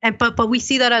 But we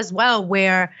see that as well,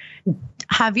 where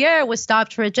Javier was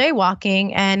stopped for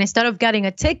jaywalking, and instead of getting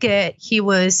a ticket, he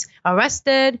was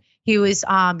arrested. He was,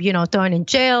 thrown in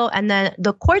jail, and then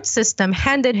the court system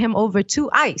handed him over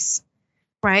to ICE.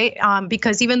 Right.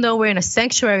 Because even though we're in a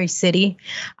sanctuary city,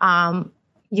 they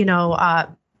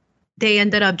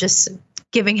ended up just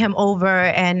giving him over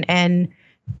and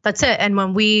that's it. And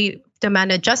when we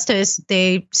demanded justice,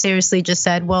 they seriously just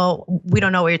said, well, we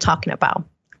don't know what you're talking about.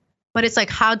 But it's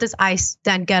like, how does ICE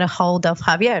then get a hold of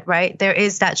Javier? Right. There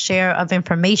is that share of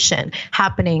information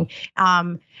happening.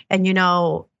 And,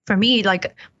 for me,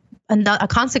 like, and a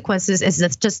consequence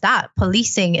is just that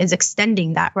policing is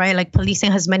extending that, right? Like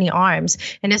policing has many arms,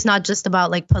 and it's not just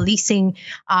about like policing,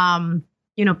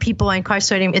 people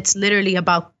incarcerating. It's literally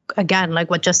about, again, like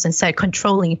what Justin said,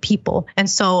 controlling people. And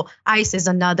so ICE is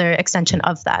another extension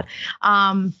of that.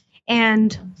 And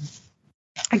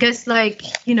I guess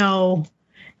one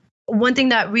thing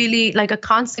that really like a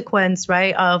consequence,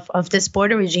 right, of this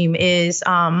border regime is,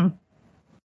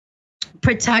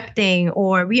 protecting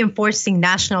or reinforcing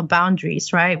national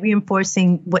boundaries, right?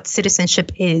 Reinforcing what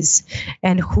citizenship is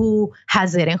and who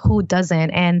has it and who doesn't.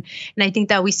 And I think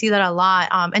that we see that a lot,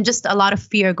 and just a lot of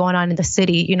fear going on in the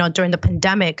city, during the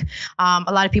pandemic.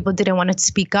 A lot of people didn't want to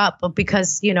speak up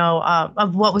because,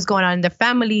 of what was going on in their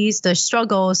families, their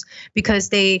struggles, because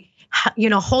they,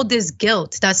 hold this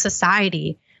guilt that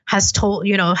society has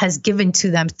has given to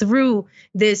them through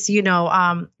this,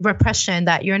 repression,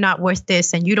 that you're not worth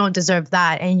this and you don't deserve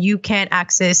that and you can't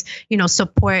access,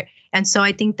 support. And so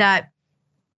I think that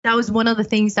was one of the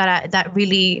things that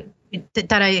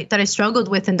I struggled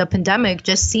with in the pandemic,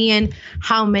 just seeing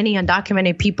how many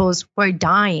undocumented peoples were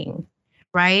dying.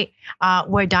 Right.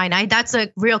 Were dying. That's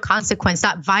a real consequence.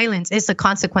 That violence is a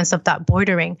consequence of that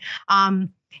bordering. And,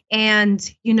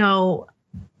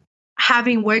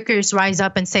 having workers rise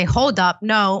up and say, hold up,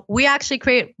 no, we actually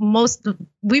create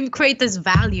this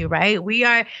value, right? We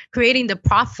are creating the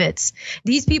profits.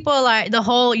 These people are the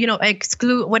whole,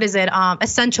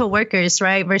 essential workers,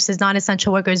 right? Versus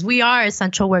non-essential workers. We are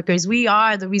essential workers. We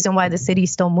are the reason why the city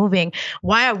is still moving.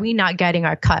 Why are we not getting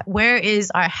our cut? Where is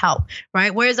our help,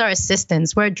 right? Where is our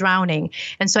assistance? We're drowning.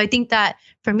 And so I think that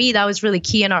for me, that was really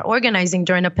key in our organizing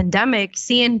during the pandemic,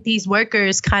 seeing these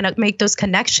workers kind of make those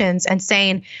connections and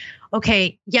saying,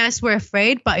 okay, yes, we're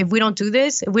afraid, but if we don't do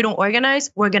this, if we don't organize,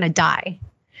 we're going to die.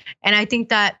 And I think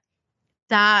that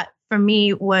for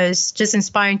me was just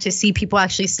inspiring to see people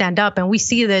actually stand up. And we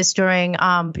see this during,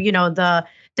 the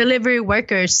delivery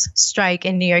workers strike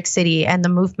in New York City and the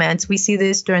movements. We see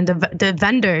this during the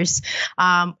vendors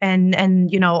and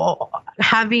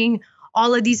having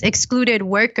all of these excluded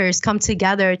workers come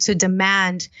together to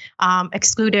demand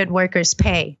excluded workers'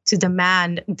 pay, to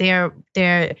demand their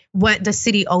what the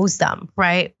city owes them,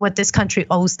 right? What this country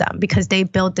owes them, because they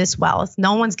built this wealth.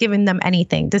 No one's giving them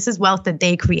anything. This is wealth that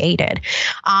they created.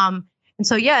 And And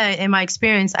so, yeah, in my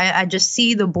experience, I just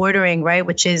see the bordering, right,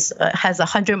 which is has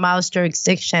 100 miles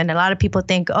jurisdiction. A lot of people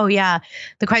think, oh, yeah,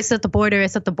 the crisis at the border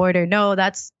is at the border. No,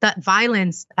 that's that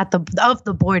violence of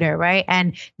the border, right?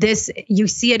 And this, you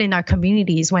see it in our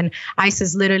communities when ICE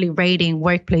is literally raiding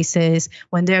workplaces,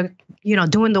 when they're,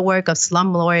 doing the work of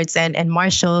slumlords and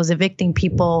marshals, evicting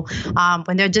people,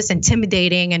 when they're just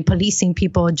intimidating and policing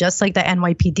people, just like the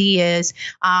NYPD is.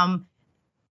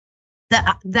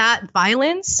 That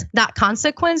violence, that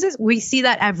consequences, we see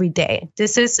that every day.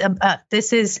 This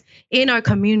is in our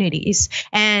communities,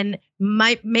 and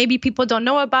maybe people don't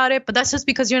know about it, but that's just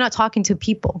because you're not talking to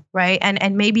people, right?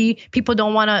 And maybe people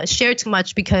don't want to share too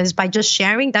much because by just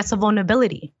sharing, that's a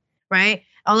vulnerability, right?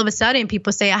 All of a sudden,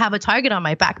 people say, I have a target on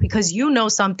my back because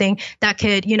something that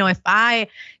could, if I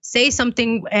say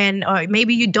something or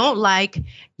maybe you don't like,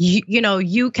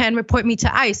 you can report me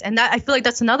to ICE. And that, I feel like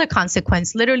that's another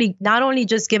consequence, literally not only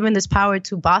just giving this power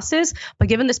to bosses, but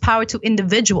giving this power to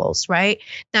individuals, right?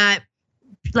 That,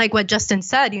 like what Justin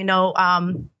said,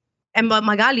 and what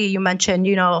Magali, you mentioned,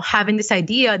 having this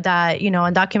idea that,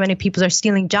 undocumented people are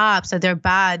stealing jobs, that they're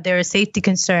bad, they're a safety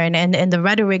concern, and the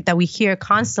rhetoric that we hear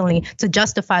constantly to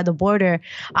justify the border,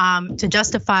 to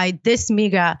justify this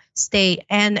MIGA state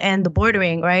and the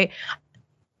bordering, right?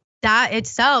 That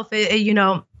itself,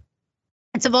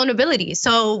 it's a vulnerability.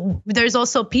 So there's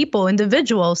also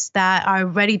individuals that are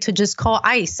ready to just call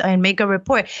ICE and make a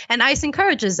report. And ICE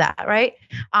encourages that, right?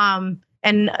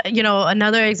 And,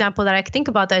 another example that I think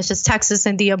about that is just Texas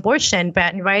and the abortion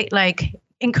ban, right? Like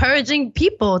encouraging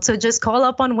people to just call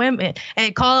up on women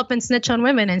and call up and snitch on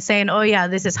women and saying, oh, yeah,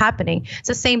 this is happening. It's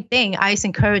the same thing. ICE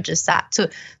encourages that too.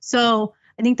 So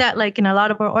I think that like in a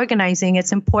lot of our organizing,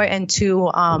 it's important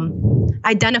to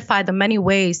identify the many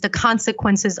ways, the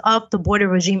consequences of the border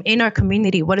regime in our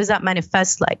community. What does that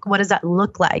manifest like? What does that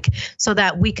look like? So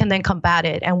that we can then combat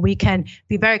it and we can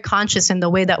be very conscious in the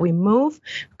way that we move,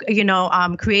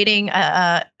 creating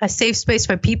a safe space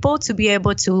for people to be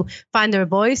able to find their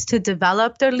voice, to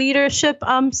develop their leadership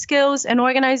skills and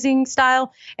organizing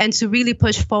style, and to really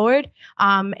push forward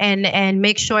and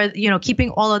make sure,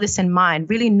 keeping all of this in mind,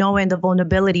 really knowing the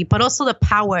vulnerability, but also the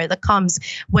power that comes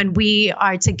when we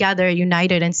are together,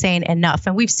 united and saying enough.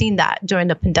 And we've seen that during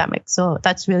the pandemic. So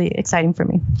that's really exciting for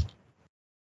me.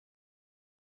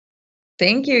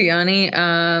 Thank you, Yanni.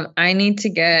 I need to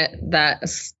get that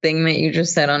thing that you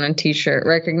just said on a t-shirt.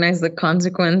 Recognize the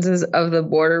consequences of the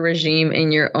border regime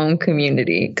in your own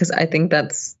community, because I think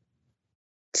that's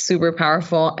super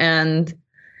powerful. And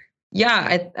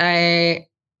yeah, I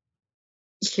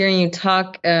hearing you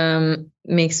talk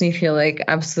makes me feel like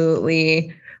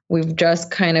absolutely we've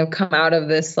just kind of come out of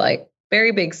this like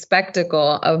very big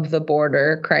spectacle of the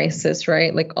border crisis,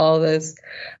 right? Like all this,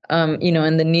 in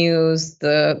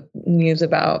the news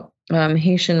about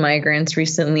Haitian migrants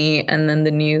recently, and then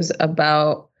the news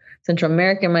about Central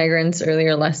American migrants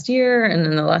earlier last year, and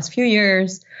in the last few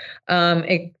years,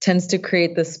 it tends to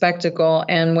create this spectacle.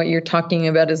 And what you're talking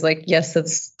about is like, yes,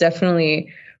 that's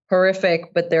definitely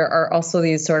horrific, but there are also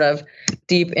these sort of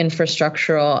deep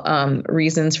infrastructural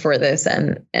reasons for this,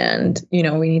 and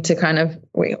we need to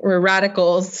we're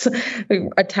radicals, we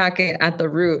attack it at the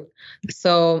root.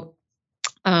 So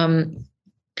that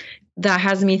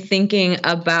has me thinking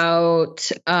about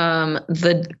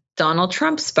the Donald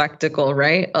Trump spectacle,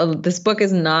 right? This book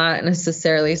is not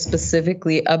necessarily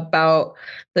specifically about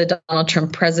the Donald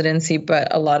Trump presidency,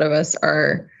 but a lot of us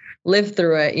lived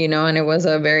through it, and it was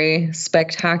a very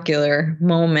spectacular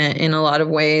moment in a lot of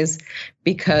ways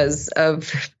because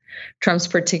of Trump's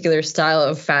particular style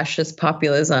of fascist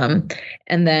populism,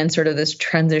 and then sort of this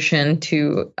transition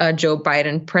to a Joe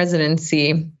Biden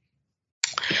presidency.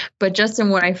 But Justin,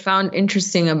 what I found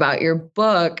interesting about your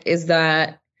book is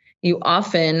that you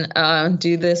often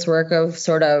do this work of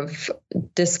sort of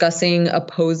discussing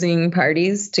opposing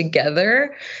parties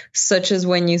together, such as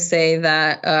when you say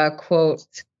that, quote,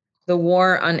 the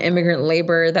war on immigrant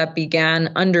labor that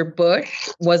began under Bush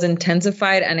was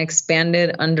intensified and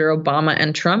expanded under Obama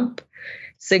and Trump,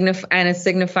 and it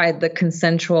signified the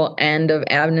consensual end of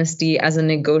amnesty as a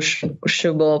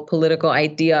negotiable political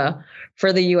idea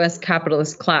for the U.S.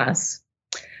 capitalist class.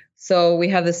 So we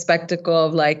have the spectacle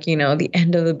of the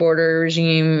end of the border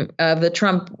regime of the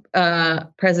Trump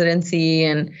presidency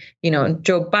and,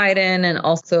 Joe Biden. And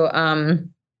also,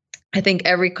 I think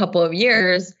every couple of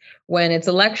years when it's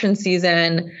election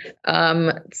season,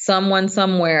 someone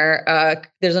somewhere,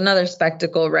 there's another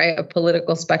spectacle, right? A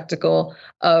political spectacle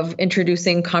of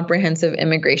introducing comprehensive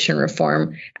immigration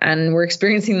reform. And we're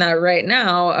experiencing that right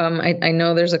now. I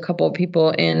know there's a couple of people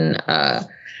in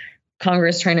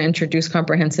Congress trying to introduce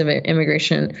comprehensive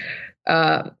immigration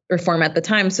reform at the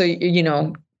time. So,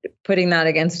 putting that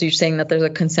against you, saying that there's a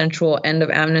consensual end of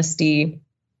amnesty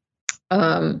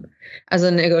as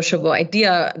a negotiable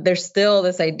idea, there's still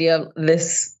this idea of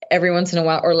this every once in a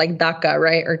while, or like DACA,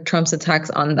 right? Or Trump's attacks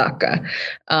on DACA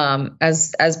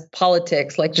as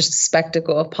politics, like just a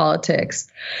spectacle of politics.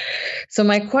 So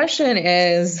my question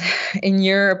is, in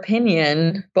your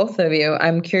opinion, both of you,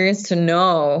 I'm curious to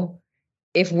know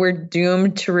if we're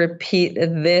doomed to repeat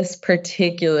this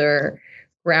particular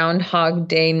Groundhog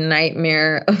Day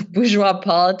nightmare of bourgeois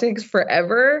politics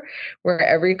forever, where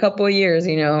every couple of years,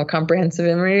 comprehensive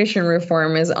immigration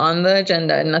reform is on the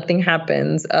agenda and nothing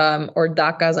happens, or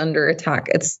DACA is under attack,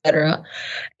 etc.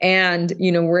 And,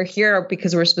 we're here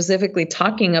because we're specifically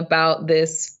talking about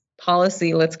this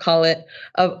policy, let's call it,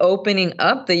 of opening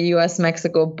up the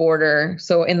U.S.-Mexico border.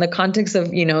 So in the context of,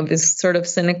 this sort of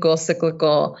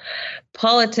cyclical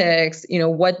politics,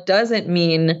 what does it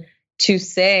mean to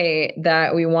say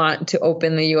that we want to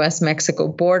open the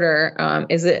U.S.-Mexico border?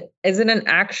 Is it an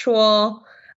actual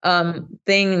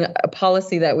thing, a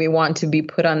policy that we want to be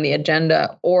put on the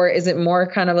agenda, or is it more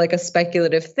kind of like a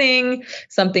speculative thing,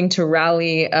 something to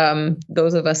rally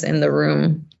those of us in the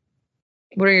room?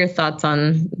 What are your thoughts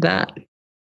on that?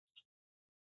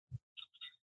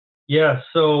 Yeah,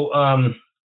 so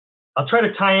I'll try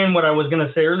to tie in what I was going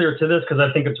to say earlier to this because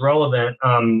I think it's relevant.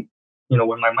 When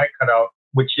my mic cut out,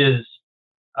 which is,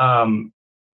 the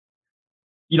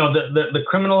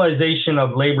criminalization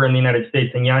of labor in the United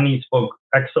States, and Yanni spoke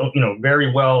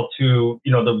very well to,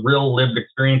 the real lived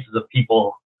experiences of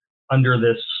people under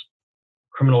this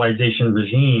criminalization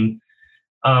regime.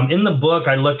 In the book,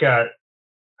 I look at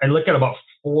about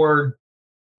 30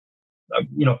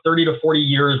 to 40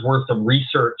 years worth of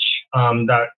research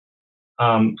that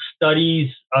studies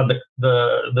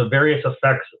the various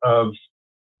effects of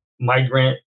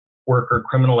migrant worker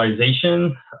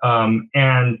criminalization,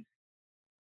 and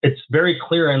it's very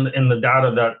clear in the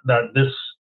data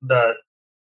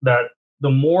that the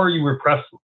more you repress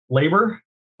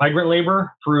migrant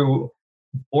labor through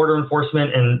border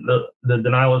enforcement and the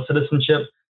denial of citizenship,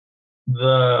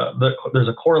 there's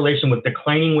a correlation with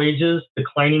declining wages,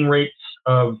 declining rates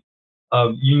of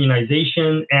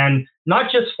unionization, and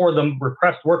not just for the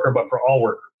repressed worker, but for all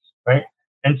workers, right?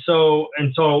 And so,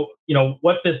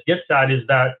 what this gets at is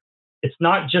that it's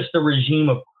not just a regime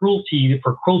of cruelty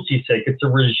for cruelty's sake. It's a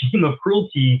regime of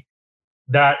cruelty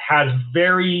that has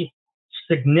very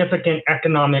significant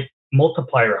economic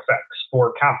multiplier effects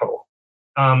for capital.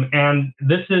 And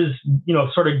this is,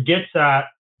 sort of gets at,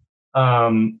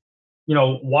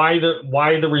 why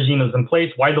the regime is in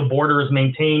place, why the border is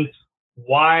maintained,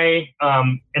 why,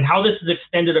 and how this is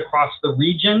extended across the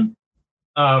region,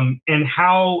 and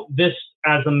how this,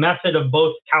 as a method of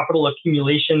both capital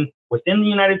accumulation within the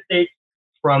United States,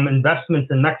 from investments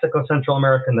in Mexico, Central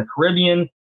America, and the Caribbean,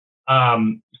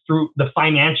 through the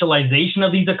financialization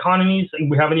of these economies.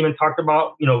 And we haven't even talked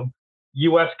about,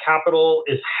 U.S. capital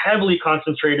is heavily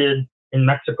concentrated in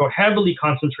Mexico, heavily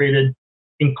concentrated,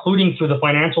 including through the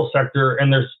financial sector.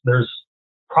 And there's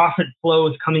profit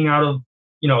flows coming out of,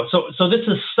 so this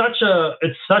is such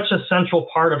a central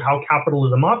part of how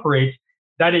capitalism operates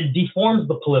that it deforms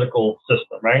the political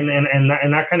system, right? And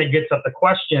that kind of gets at the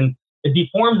question. It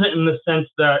deforms it in the sense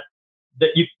that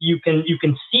you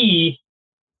can see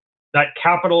that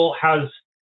capital has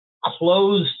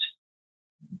closed,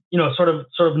 sort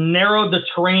of narrowed the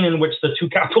terrain in which the two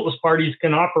capitalist parties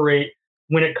can operate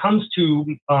when it comes to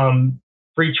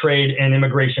free trade and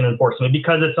immigration enforcement,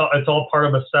 because it's all part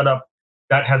of a setup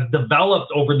that has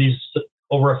developed over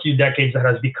a few decades that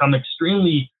has become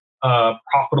extremely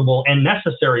profitable and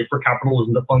necessary for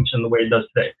capitalism to function the way it does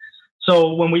today.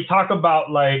 So when we talk about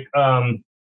Biden,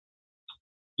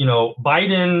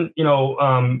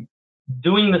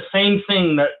 doing the same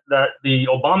thing that the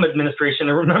Obama administration,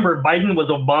 and remember, Biden was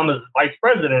Obama's vice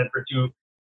president for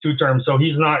two terms, so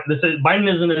he's not. Biden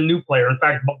isn't a new player. In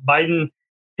fact, Biden,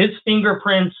 his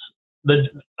fingerprints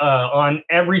on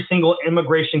every single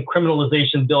immigration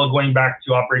criminalization bill going back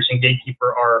to Operation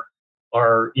Gatekeeper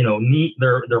are neat.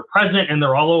 They're present and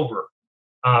they're all over.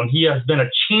 He has been a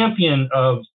champion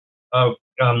of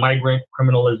migrant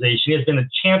criminalization. He has been a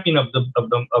champion of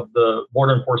the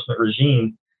border enforcement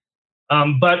regime.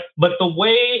 But the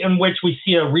way in which we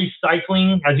see a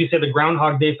recycling, as you say, the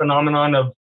Groundhog Day phenomenon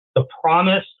of the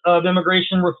promise of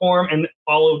immigration reform, and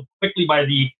followed quickly by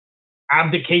the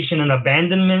abdication and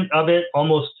abandonment of it,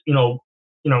 almost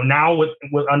now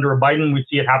with under Biden, we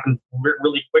see it happen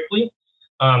really quickly.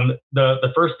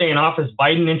 The first day in office,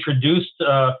 Biden introduced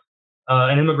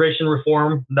an immigration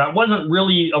reform that wasn't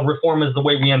really a reform as the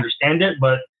way we understand it,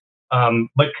 but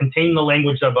but contained the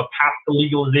language of a path to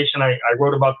legalization. I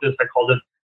wrote about this. I called it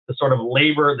the sort of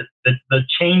labor, the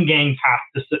chain gang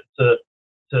path to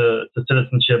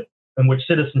citizenship, in which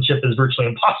citizenship is virtually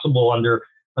impossible under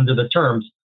the terms.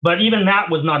 But even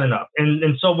that was not enough.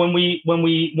 And so when we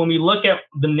look at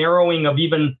the narrowing of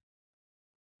even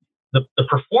the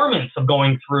performance of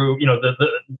going through,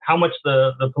 how much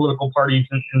the political parties,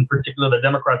 in particular the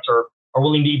Democrats, are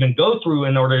willing to even go through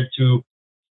in order to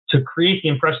create the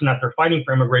impression that they're fighting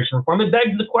for immigration reform, it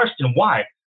begs the question: why?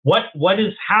 What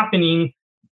is happening?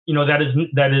 That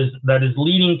is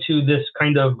leading to this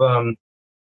kind of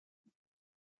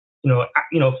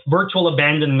virtual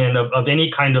abandonment of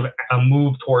any kind of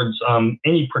move towards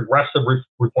any progressive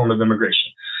reform of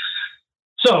immigration.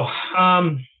 So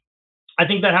I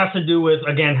think that has to do with,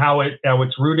 again, how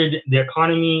it's rooted. The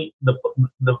economy, the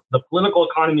political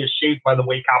economy is shaped by the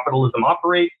way capitalism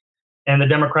operates, and the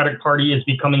Democratic Party is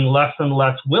becoming less and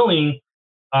less willing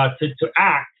to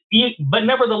act. But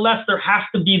nevertheless, there has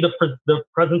to be the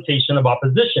presentation of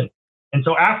opposition. And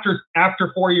so after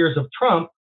 4 years of Trump,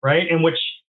 right, in which,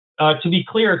 to be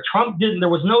clear, there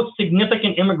was no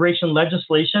significant immigration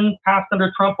legislation passed under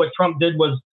Trump. What Trump did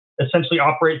was essentially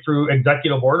operate through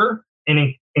executive order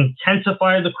and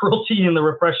intensify the cruelty and the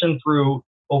repression through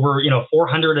over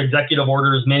 400 executive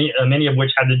orders, many of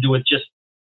which had to do with just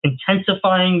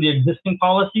intensifying the existing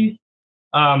policies.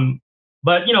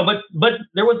 But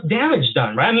there was damage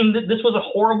done, right? I mean, this was a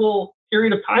horrible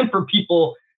period of time for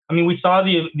people. I mean, we saw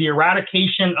the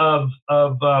eradication of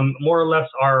more or less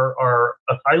our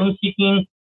asylum seeking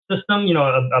system.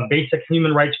 A basic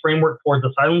human rights framework towards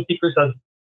asylum seekers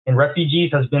and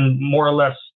refugees has been more or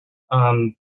less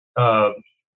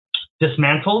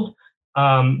dismantled.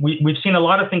 We've seen a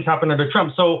lot of things happen under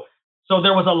Trump. So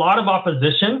there was a lot of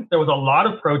opposition. There was a lot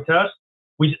of protest.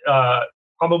 We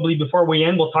probably before we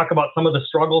end, we'll talk about some of the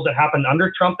struggles that happened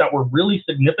under Trump that were really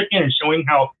significant and showing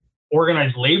how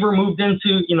organized labor moved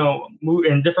into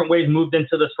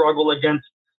the struggle against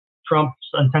Trump's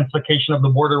intensification of the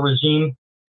border regime.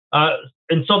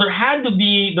 And so there had to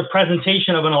be the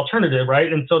presentation of an alternative,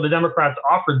 right? And so the Democrats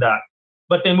offered that,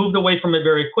 but they moved away from it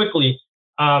very quickly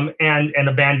and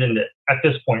abandoned it at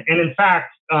this point. And in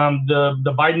fact,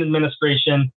 the Biden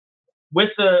administration, with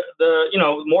the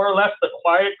more or less the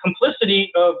quiet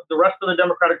complicity of the rest of the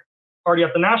Democratic Party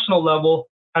at the national level,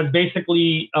 has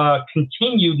basically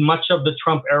continued much of the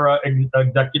Trump era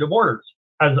executive orders,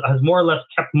 has more or less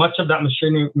kept much of that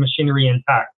machinery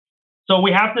intact. So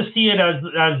we have to see it as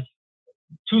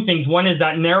two things. One is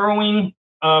that narrowing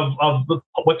of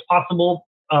what's possible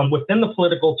within the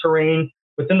political terrain,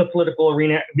 within the political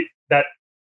arena, that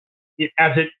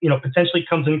as it potentially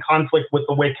comes in conflict with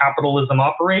the way capitalism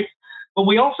operates. But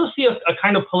we also see a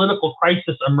kind of political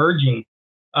crisis emerging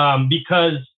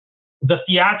because the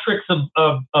theatrics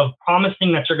of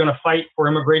promising that you're going to fight for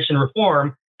immigration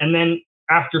reform, and then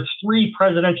after 3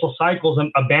 presidential cycles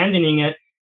and abandoning it,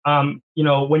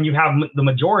 when you have the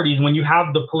majorities, when you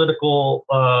have the political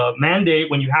mandate,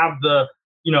 when you have the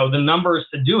numbers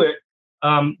to do it,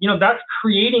 that's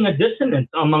creating a dissonance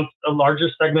amongst a larger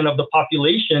segment of the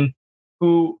population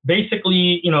who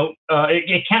basically,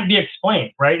 it can't be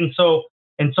explained, right? And so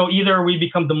either we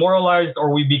become demoralized or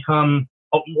we become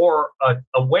more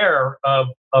aware of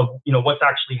what's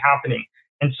actually happening.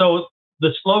 And so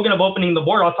the slogan of opening the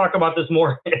border, I'll talk about this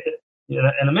more in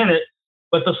a minute,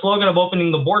 but the slogan of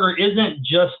opening the border isn't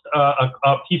just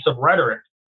a piece of rhetoric.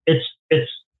 It's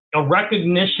a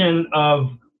recognition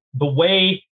of the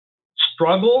way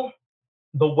struggle,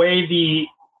 the way the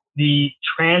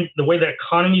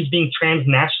economy is being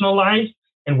transnationalized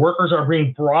and workers are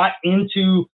being brought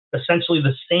into essentially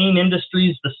the same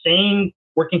industries,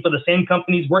 working for the same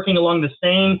companies, working along the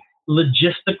same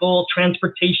logistical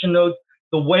transportation nodes,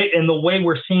 the way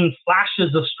we're seeing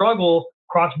flashes of struggle,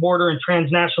 cross-border and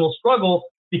transnational struggle,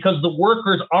 because the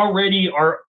workers already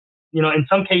are, in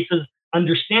some cases,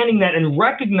 understanding that and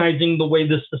recognizing the way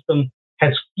this system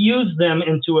has fused them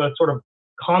into a sort of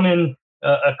common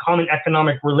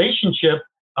economic relationship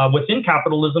within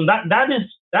capitalism. That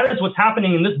is what's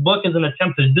happening in this book, is an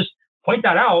attempt to just point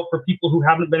that out for people who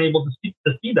haven't been able to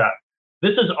see that.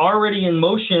 This is already in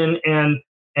motion, and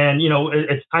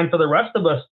it's time for the rest of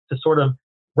us to sort of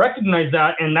recognize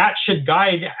that, and that should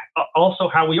guide also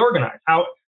how we organize, how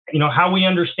we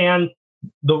understand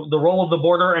the role of the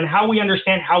border, and how we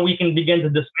understand how we can begin to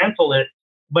dismantle it.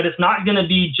 But it's not going to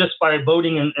be just by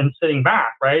voting and sitting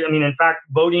back, right? I mean, in fact,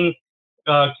 voting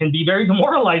can be very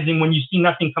demoralizing when you see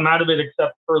nothing come out of it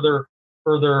except further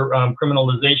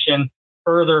criminalization,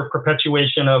 further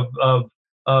perpetuation of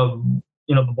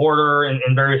the border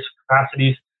in various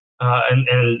capacities. and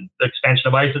the expansion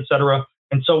of ICE, et cetera.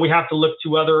 And so we have to look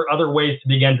to other ways to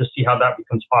begin to see how that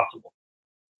becomes possible.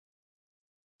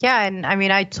 Yeah, and I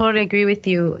mean, I totally agree with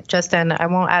you, Justin. I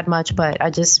won't add much, but I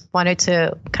just wanted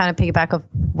to kind of piggyback of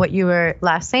what you were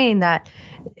last saying, that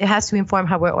it has to inform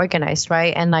how we're organized,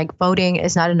 right? And like voting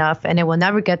is not enough, and it will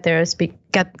never get there,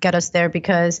 get us there,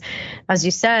 because, as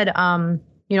you said,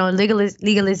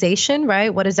 legalization,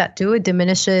 right? What does that do? It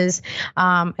diminishes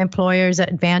employers'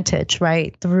 advantage,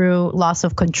 right? Through loss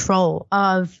of control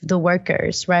of the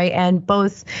workers, right? And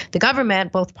both the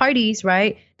government, both parties,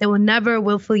 right? They will never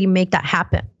willfully make that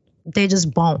happen. They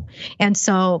just won't. And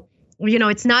so,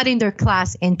 it's not in their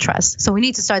class interest. So we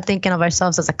need to start thinking of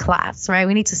ourselves as a class, right?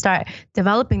 We need to start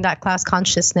developing that class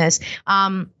consciousness,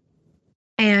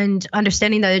 and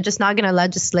understanding that they're just not going to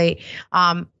legislate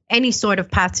any sort of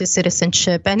path to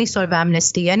citizenship, any sort of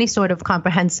amnesty, any sort of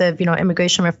comprehensive,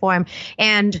 immigration reform.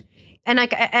 And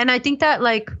I think that,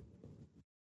 like,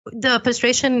 the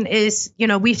frustration is,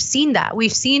 we've seen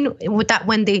with that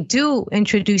when they do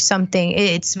introduce something,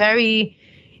 it's very,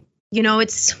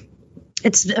 it's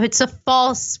a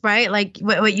false, right? Like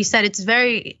what you said,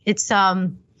 it's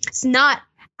not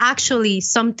actually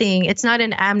something, it's not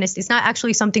an amnesty. It's not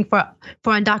actually something for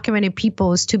undocumented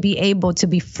peoples to be able to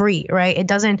be free, right? It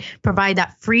doesn't provide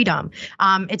that freedom.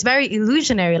 It's very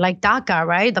illusionary, like DACA,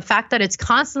 right? The fact that it's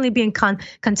constantly being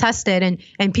contested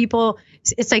and people,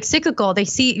 it's like cyclical. They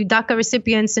see DACA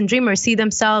recipients and dreamers see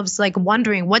themselves like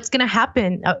wondering what's going to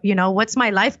happen. What's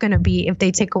my life going to be if they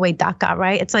take away DACA,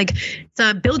 right? It's like,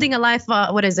 building a life,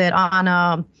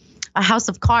 on a house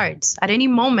of cards. At any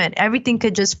moment, everything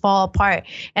could just fall apart.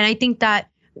 And I think that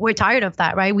we're tired of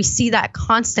that, right? We see that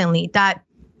constantly, that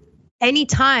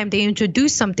anytime they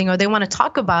introduce something or they want to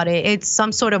talk about it, it's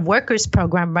some sort of workers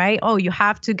program, right? Oh, you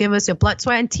have to give us your blood,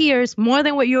 sweat, and tears, more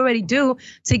than what you already do,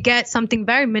 to get something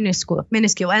very minuscule.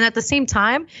 And at the same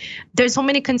time, there's so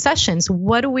many concessions.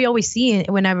 What do we always see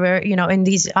whenever, in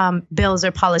these bills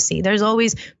or policy? There's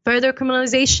always further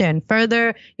criminalization,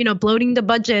 further, bloating the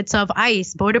budgets of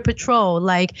ICE, Border Patrol,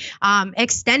 like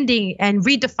extending and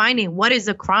redefining what is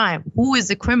a crime, who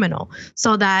is a criminal,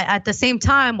 so that at the same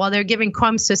time, while they're giving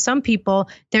crumbs to some people,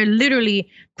 they're literally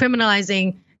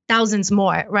criminalizing thousands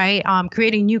more, right?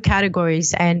 Creating new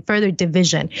categories and further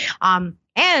division.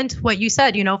 And what you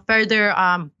said,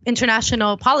 further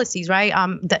international policies, right?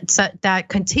 That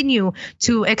continue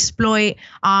to exploit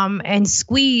and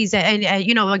squeeze, and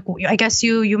like I guess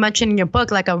you mentioned in your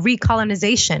book, like a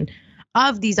recolonization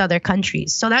of these other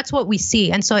countries. So that's what we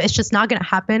see, and so it's just not going to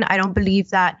happen. I don't believe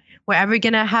that we're ever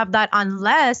going to have that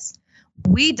unless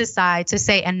we decide to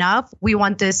say enough, we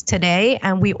want this today,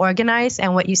 and we organize.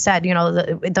 And what you said,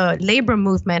 the labor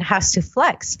movement has to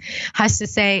flex, has to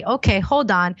say, okay,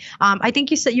 hold on. I think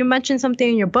you mentioned something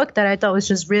in your book that I thought was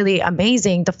just really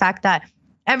amazing. The fact that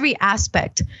every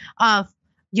aspect of,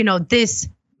 this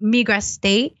migrant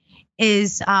state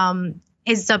is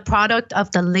the product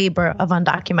of the labor of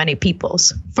undocumented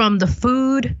peoples, from the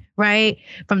food, right?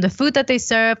 From the food that they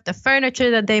serve, the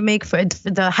furniture that they make, for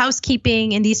the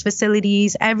housekeeping in these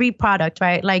facilities, every product,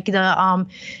 right? Like the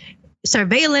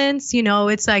surveillance,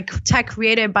 it's like tech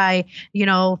created by,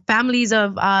 families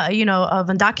of, of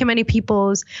undocumented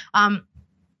peoples. And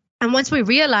once we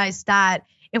realize that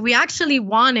if we actually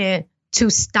wanted to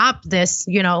stop this,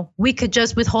 we could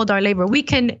just withhold our labor. We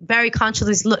can very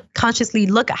consciously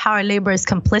look at how our labor is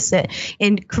complicit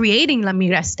in creating the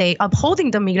migrant state,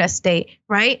 upholding the migrant state,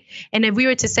 right? And if we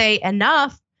were to say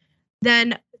enough,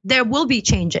 then there will be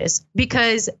changes,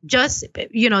 because just,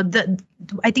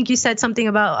 I think you said something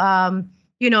about,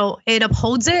 it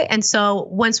upholds it. And so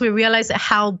once we realize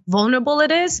how vulnerable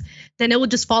it is, then it will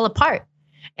just fall apart.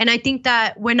 And I think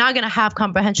that we're not going to have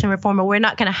comprehension reform, or we're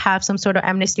not going to have some sort of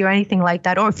amnesty or anything like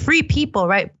that, or free people,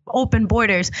 right? Open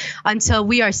borders, until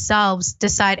we ourselves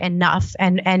decide enough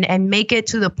and make it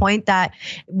to the point that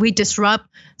we disrupt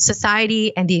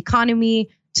society and the economy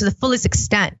to the fullest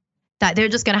extent, that they're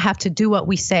just going to have to do what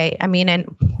we say. I mean,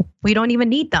 and we don't even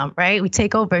need them, right? We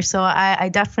take over. So I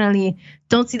definitely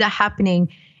don't see that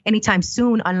happening anytime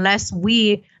soon, unless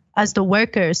we, as the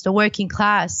workers, the working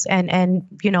class, and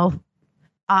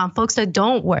folks that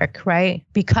don't work, right,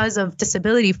 because of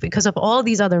disability, because of all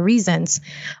these other reasons,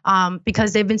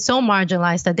 because they've been so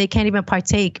marginalized that they can't even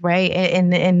partake, right,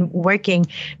 in working.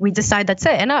 We decide that's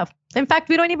it, enough. In fact,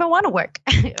 we don't even want to work,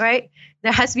 right?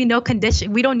 There has to be no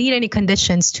condition. We don't need any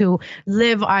conditions to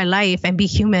live our life and be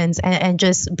humans and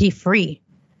just be free.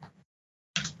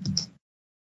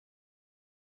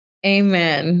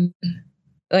 Amen.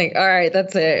 Like, all right,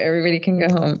 that's it. Everybody can go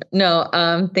home.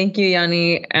 No, thank you,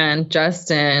 Yanni and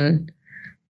Justin.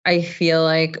 I feel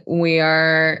like we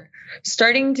are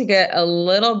starting to get a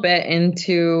little bit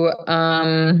into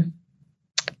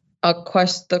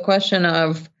the question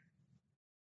of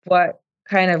what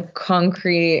kind of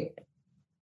concrete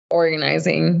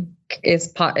organizing is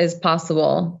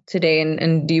possible today,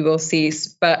 and you will see.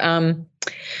 But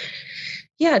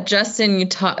yeah, Justin, you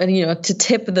to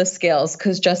tip the scales,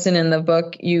 because Justin, in the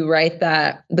book, you write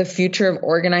that the future of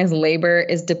organized labor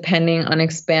is dependent on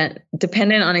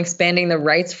expanding the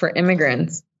rights for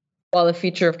immigrants, while the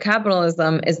future of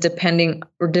capitalism is dependent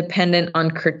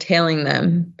on curtailing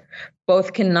them.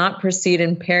 Both cannot proceed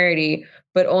in parity,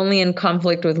 but only in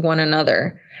conflict with one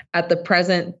another. At the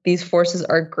present, these forces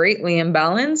are greatly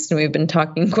imbalanced, and we've been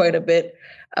talking quite a bit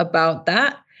about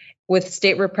that, with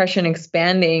state repression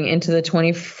expanding into the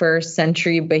 21st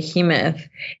century behemoth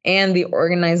and the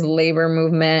organized labor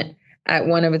movement at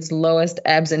one of its lowest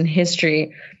ebbs in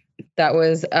history. That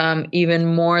was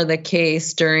even more the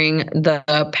case during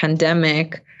the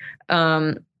pandemic.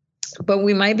 But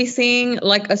we might be seeing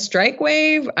like a strike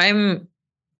wave. I'm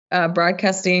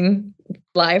broadcasting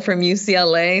live from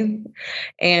UCLA,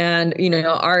 and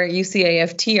our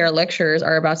UCAFT, our lecturers,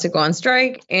 are about to go on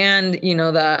strike, and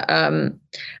the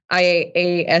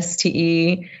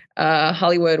IASTE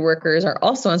Hollywood workers are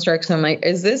also on strike. So I'm like,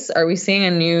 are we seeing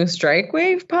a new strike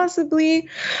wave possibly?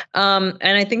 And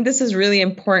I think this is really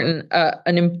important,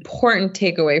 an important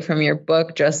takeaway from your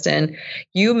book, Justin.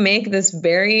 You make this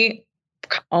very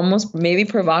almost maybe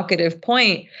provocative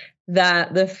point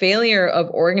that the failure of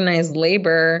organized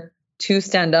labor to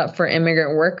stand up for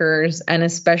immigrant workers, and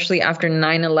especially after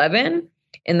 9/11,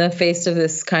 in the face of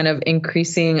this kind of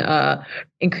increasing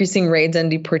raids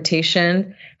and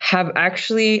deportation, have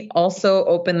actually also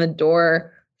opened the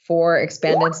door for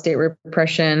expanded state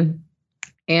repression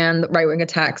and right-wing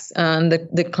attacks, the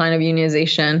decline of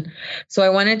unionization. So I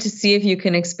wanted to see if you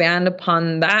can expand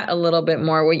upon that a little bit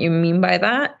more, what you mean by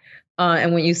that,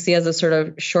 and what you see as a sort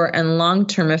of short and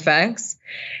long-term effects.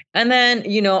 And then,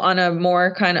 on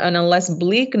a less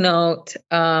bleak note,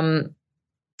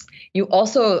 you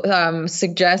also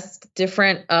suggest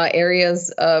different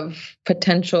areas of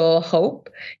potential hope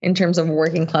in terms of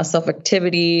working class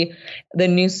self-activity, a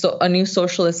new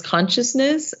socialist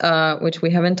consciousness, which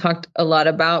we haven't talked a lot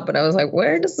about, but I was like,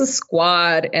 where does the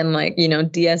squad and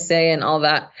DSA and all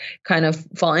that kind of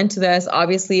fall into this?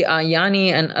 Obviously,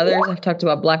 Yanni and others have talked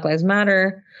about Black Lives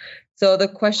Matter. So the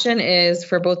question is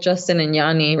for both Justin and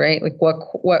Yanni, right? Like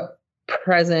what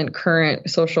current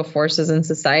social forces in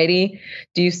society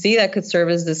do you see that could serve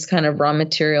as this kind of raw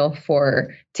material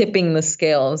for tipping the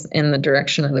scales in the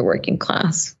direction of the working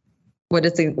class?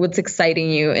 What's exciting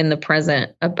you in the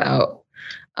present about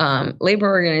labor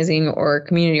organizing or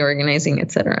community organizing,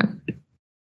 et cetera?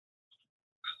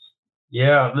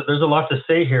 Yeah, there's a lot to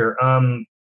say here. I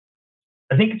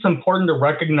think it's important to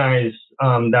recognize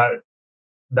that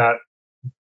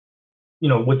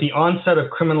with the onset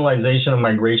of criminalization of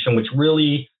migration, which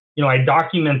really, I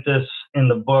document this in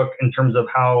the book in terms of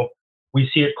how we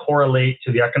see it correlate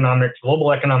to the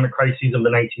global economic crises of the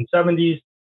 1970s.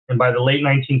 And by the late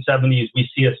 1970s, we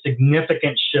see a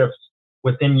significant shift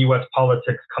within U.S.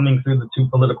 politics coming through the two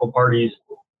political parties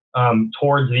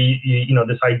towards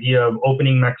this idea of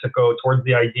opening Mexico, towards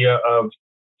the idea of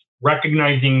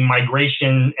recognizing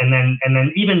migration, and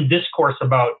then even discourse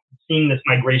about seeing this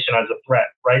migration as a threat,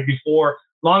 right?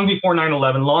 Long before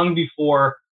 9/11, long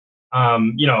before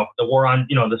the war on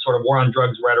the sort of war on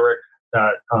drugs rhetoric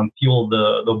that fueled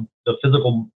the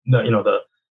physical the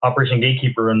Operation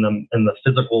Gatekeeper and the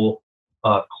physical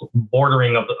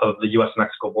bordering of the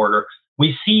U.S.-Mexico border,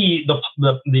 we see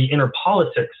the inner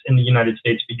politics in the United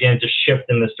States began to shift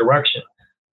in this direction,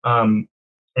 and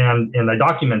I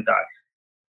document that.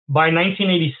 By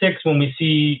 1986, when we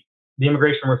see the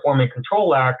Immigration Reform and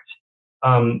Control Act,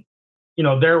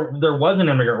 there was an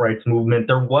immigrant rights movement.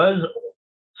 There was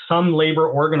some labor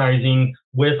organizing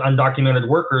with undocumented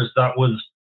workers that was,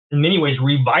 in many ways,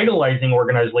 revitalizing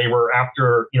organized labor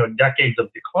after decades of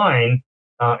decline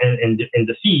and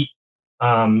defeat.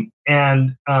 And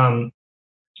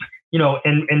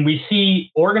we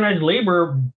see organized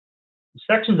labor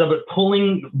sections of it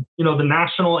pulling, the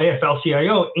national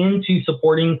AFL-CIO into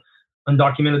supporting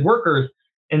undocumented workers.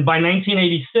 And by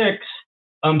 1986,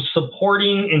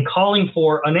 supporting and calling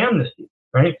for an amnesty,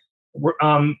 right?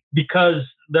 Because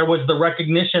there was the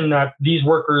recognition that these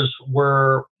workers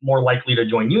were more likely to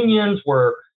join unions,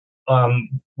 were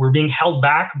being held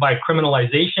back by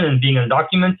criminalization and being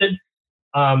undocumented.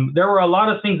 There were a lot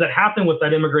of things that happened with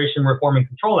that Immigration Reform and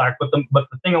Control Act, but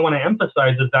the thing I want to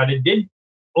emphasize is that it did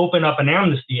open up an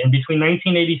amnesty. And between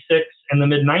 1986 and the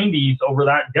mid-90s, over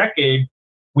that decade,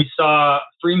 we saw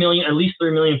at least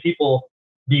 3 million people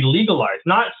be legalized,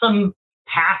 not some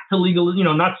path to legal,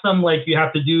 not some like you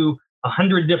have to do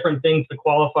 100 different things to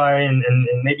qualify and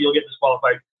maybe you'll get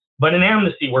disqualified, but an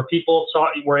amnesty where people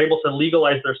were able to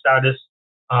legalize their status,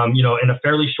 in a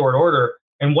fairly short order.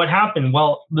 And what happened?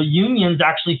 Well, the unions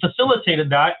actually facilitated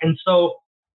that. And so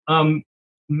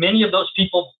many of those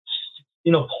people,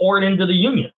 poured into the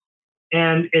union.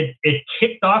 And it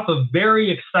kicked off a very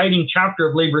exciting chapter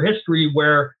of labor history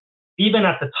where even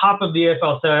at the top of the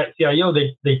AFL-CIO,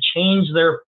 they changed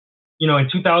their, in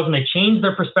 2000, they changed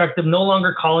their perspective, no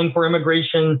longer calling for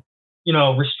immigration,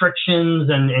 restrictions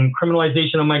and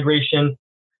criminalization of migration.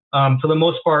 For the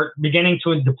most part, beginning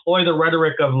to deploy the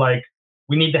rhetoric of like,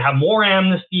 we need to have more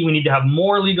amnesty, we need to have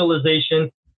more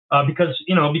legalization, because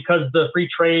the free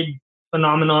trade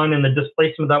phenomenon and the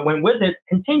displacement that went with it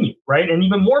continued, right? And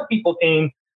even more people came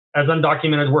as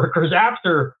undocumented workers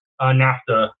after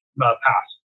NAFTA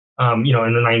passed, in the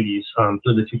 90s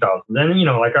through the 2000s. And,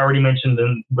 like I already mentioned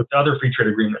with the other free trade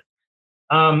agreement.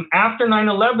 After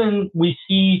 9/11, we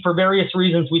see, for various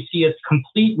reasons, we see a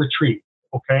complete retreat,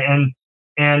 okay?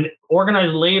 And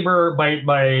organized labor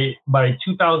by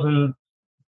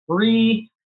 2003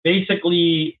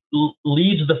 basically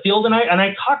leaves the field. And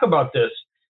I talk about this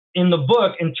in the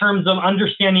book in terms of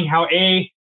understanding how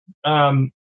the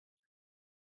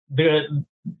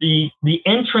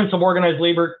entrance of organized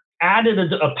labor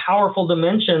added a powerful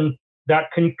dimension that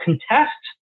can contest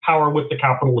power with the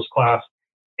capitalist class.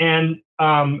 And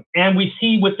we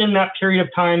see within that period of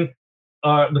time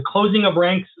the closing of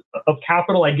ranks of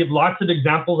capital. I give lots of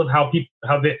examples of how the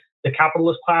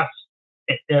capitalist class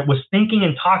was thinking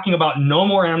and talking about no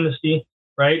more amnesty,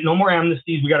 right? No more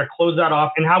amnesties. We got to close that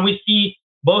off. And how we see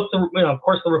both of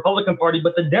course, the Republican Party,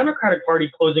 but the Democratic Party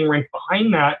closing ranks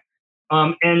behind that,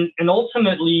 and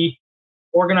ultimately,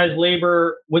 organized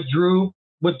labor withdrew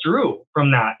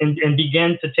from that and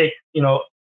began to take, to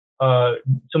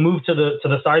move to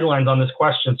the sidelines on this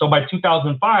question. So by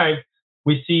 2005,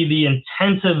 we see the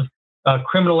intensive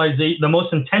the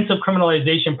most intensive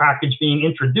criminalization package being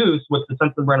introduced with the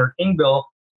Sensenbrenner-King bill.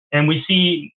 And we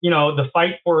see, the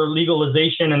fight for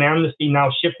legalization and amnesty now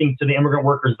shifting to the immigrant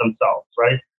workers themselves,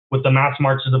 right? With the mass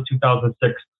marches of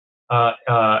 2006,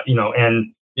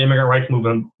 and the immigrant rights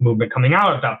movement coming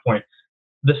out at that point.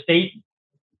 The state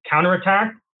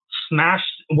counterattacked,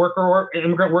 smashed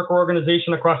immigrant worker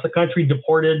organization across the country,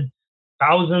 deported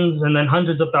thousands and then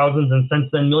hundreds of thousands, and since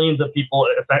then millions of people,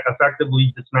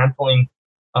 effectively dismantling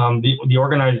the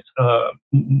organized, sort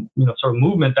of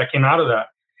movement that came out of that.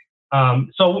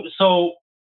 So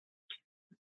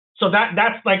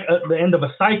that's like the end of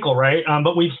a cycle, right?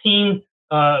 But we've seen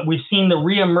the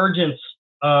reemergence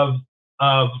of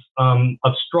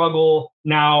struggle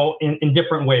now in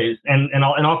different ways, and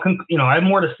I'll I have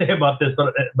more to say about this,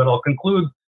 but I'll conclude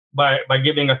by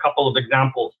giving a couple of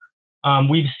examples.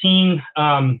 We've seen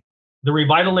the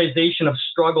revitalization of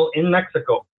struggle in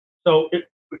Mexico. So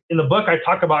in the book, I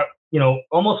talk about,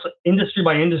 almost industry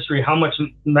by industry, how much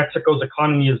Mexico's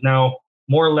economy is now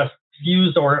more or less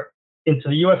fused or into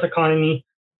the U.S. economy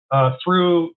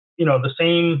through the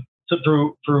same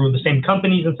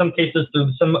companies in some cases,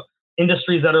 through some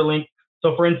industries that are linked.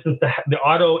 So, for instance, the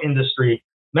auto industry,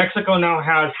 Mexico now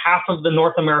has half of the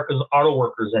North America's auto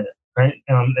workers in it, right?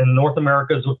 And North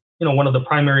America is one of the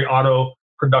primary auto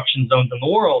production zones in the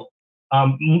world.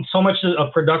 So much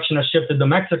of production has shifted to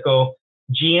Mexico.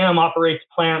 GM operates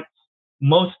plants.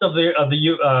 Most of the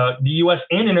U.S.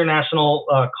 and international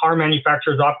car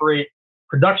manufacturers operate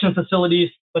production facilities,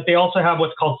 but they also have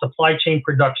what's called supply chain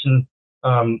production,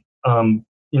 in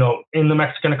the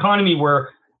Mexican economy, where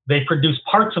they produce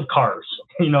parts of cars,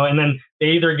 and then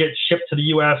they either get shipped to the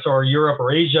U.S. or Europe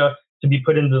or Asia to be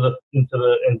put into the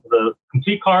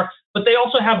complete car. But they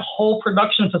also have whole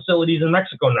production facilities in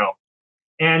Mexico now.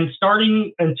 And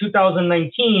starting in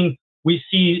 2019, we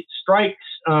see strikes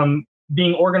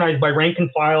being organized by rank and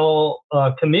file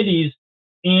committees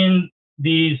in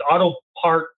these auto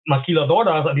part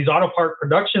maquiladoras, these auto part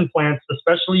production plants,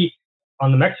 especially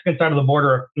on the Mexican side of the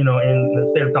border, in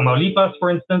the state of Tamaulipas, for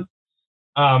instance.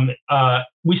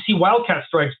 We see wildcat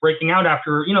strikes breaking out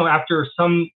after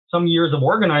some years of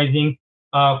organizing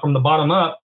from the bottom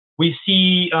up. We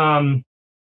see one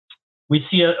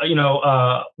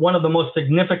of the most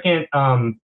significant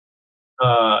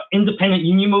independent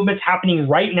union movements happening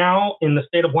right now in the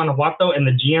state of Guanajuato, in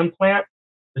the GM plant,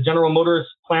 the General Motors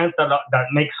plant that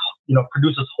makes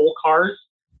produces whole cars.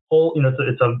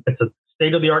 It's a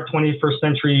state-of-the-art 21st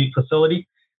century facility.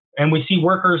 And we see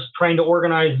workers trying to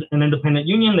organize an independent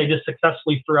union. They just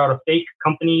successfully threw out a fake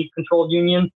company-controlled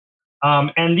union.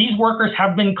 And these workers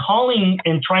have been calling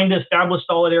and trying to establish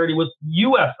solidarity with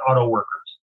U.S. auto workers.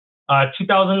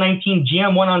 2019,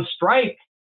 GM went on strike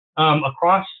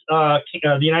across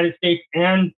the United States,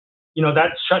 and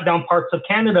that shut down parts of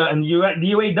Canada. And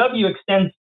the UAW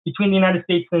extends between the United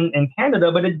States and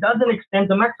Canada, but it doesn't extend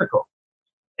to Mexico.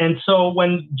 And so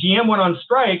when GM went on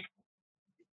strike,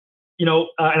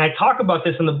 and I talk about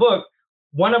this in the book,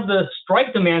 one of the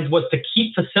strike demands was to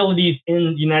keep facilities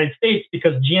in the United States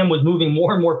because GM was moving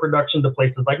more and more production to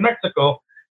places like Mexico.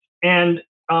 And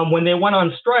when they went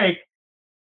on strike,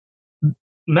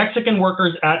 Mexican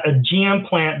workers at a GM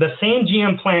plant, the same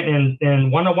GM plant in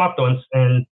Guanajuato,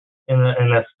 in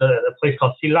a place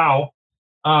called Silao,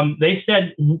 they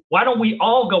said, why don't we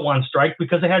all go on strike?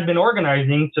 Because they had been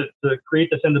organizing to create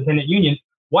this independent union.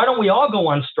 Why don't we all go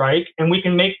on strike and we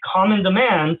can make common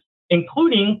demands,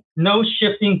 including no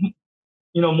shifting,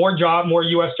 more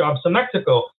U.S. jobs to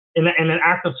Mexico in an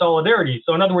act of solidarity.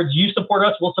 So in other words, you support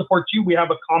us, we'll support you. We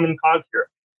have a common cause here.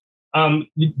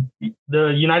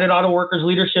 The United Auto Workers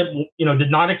leadership,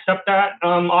 did not accept that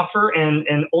offer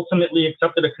and ultimately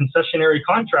accepted a concessionary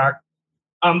contract.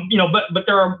 But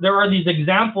there are these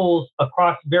examples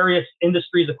across various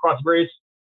industries, across various,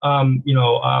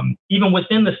 even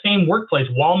within the same workplace.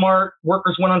 Walmart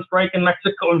workers went on strike in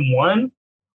Mexico and won,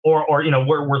 or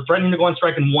we're threatening to go on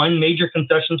strike and won major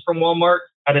concessions from Walmart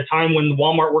at a time when the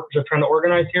Walmart workers are trying to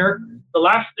organize here. The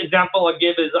last example I'll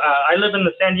give is I live in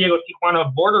the San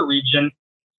Diego-Tijuana border region,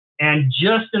 and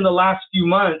just in the last 2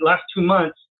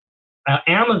 months,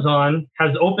 Amazon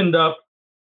has opened up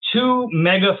 2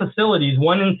 mega facilities,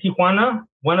 one in Tijuana,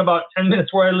 one about 10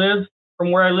 minutes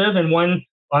from where I live, and one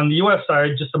on the U.S.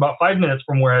 side, just about 5 minutes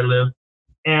from where I live.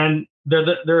 And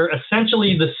they're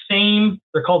essentially the same.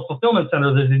 They're called fulfillment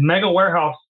centers. There's these mega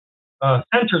warehouse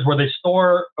centers where they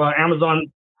store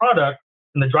Amazon products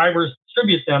and the drivers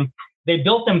distribute them. They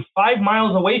built them 5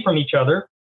 miles away from each other,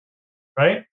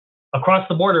 right? Across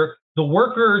the border. The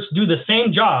workers do the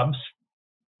same jobs,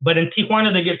 but in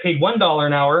Tijuana, they get paid $1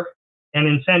 an hour. And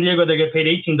in San Diego, they get paid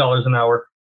 $18 an hour.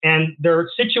 And they're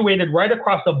situated right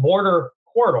across a border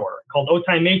corridor called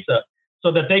Otay Mesa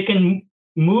so that they can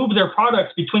move their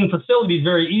products between facilities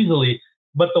very easily,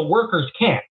 but the workers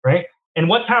can't, right? And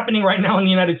what's happening right now in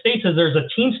the United States is there's a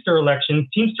Teamster election.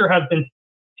 Teamster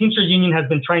Union has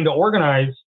been trying to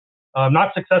organize,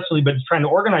 not successfully, but trying to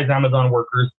organize Amazon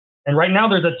workers. And right now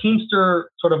there's a Teamster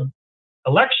sort of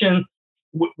election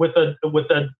with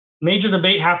a major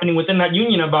debate happening within that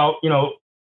union about,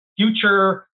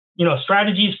 future,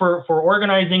 strategies for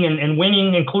organizing and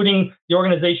winning, including the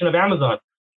organization of Amazon.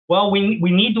 Well, we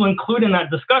need to include in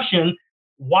that discussion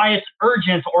why it's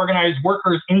urgent to organize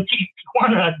workers in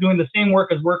Tijuana doing the same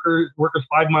work as workers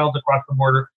 5 miles across the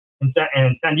border in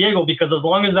San Diego, because as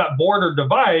long as that border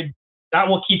divides, that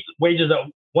will keep wages at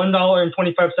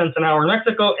 $1.25 an hour in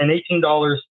Mexico and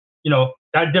 $18.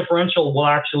 That differential will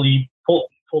actually pull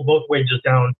both wages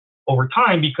down over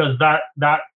time, because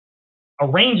that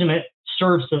arrangement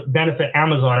serves to benefit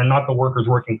Amazon and not the workers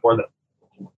working for them.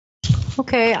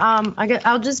 Okay,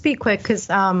 I'll just be quick because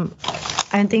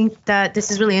I think that this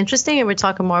is really interesting, and we're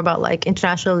talking more about like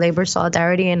international labor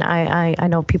solidarity, and I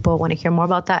know people want to hear more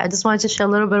about that. I just wanted to share a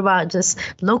little bit about just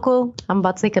local. I'm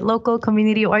about to take it local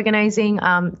community organizing.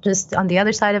 Just on the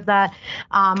other side of that,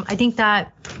 I think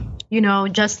that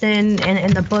Justin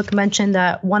in the book mentioned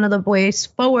that one of the ways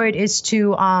forward is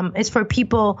for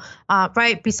people,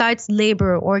 right, besides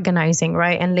labor organizing,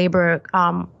 right, and labor,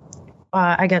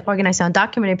 organizing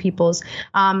undocumented peoples,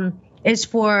 is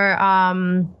for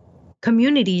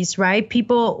communities, right,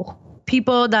 people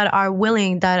that are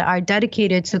willing, that are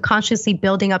dedicated to consciously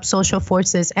building up social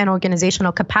forces and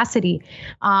organizational capacity,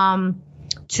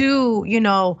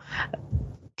 to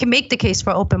can make the case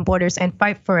for open borders and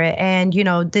fight for it. And,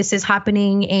 this is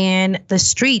happening in the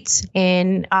streets,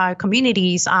 in our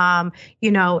communities, and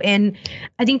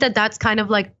I think that that's kind of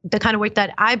like the kind of work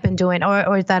that I've been doing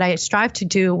or that I strive to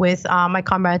do with my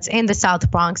comrades in the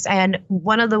South Bronx. And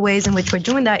one of the ways in which we're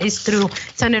doing that is through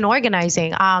tenant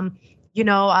organizing.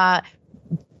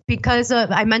 Because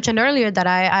I mentioned earlier that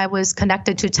I was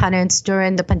connected to tenants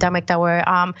during the pandemic that were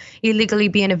illegally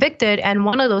being evicted. And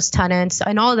one of those tenants,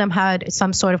 and all of them had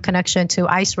some sort of connection to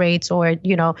ICE raids or,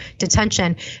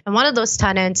 detention. And one of those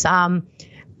tenants, had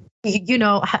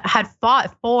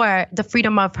fought for the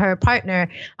freedom of her partner.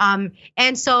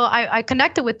 And so I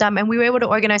connected with them, and we were able to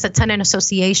organize a tenant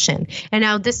association. And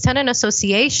now this tenant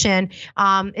association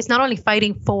is not only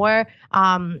fighting for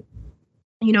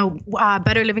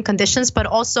better living conditions, but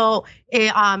also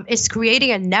is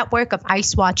creating a network of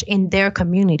ICE Watch in their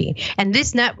community. And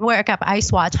this network of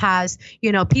ICE Watch has,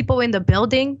 people in the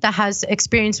building that has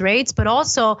experienced raids, but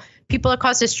also people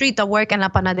across the street that work in la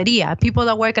panaderia, people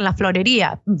that work in la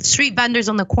floreria, street vendors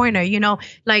on the corner,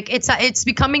 it's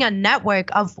becoming a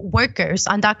network of workers,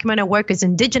 undocumented workers,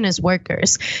 indigenous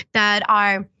workers that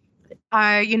are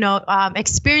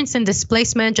experiencing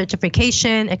displacement,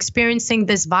 gentrification, experiencing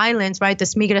this violence, right?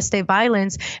 This migra state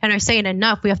violence, and are saying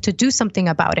enough, we have to do something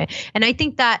about it. And I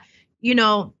think that,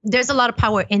 there's a lot of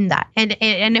power in that. And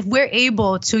if we're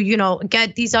able to,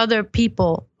 get these other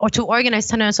people or to organize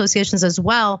tenant associations as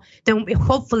well, then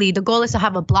hopefully the goal is to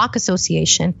have a block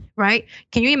association, right?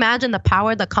 Can you imagine the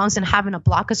power that comes in having a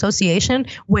block association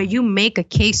where you make a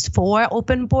case for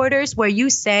open borders, where you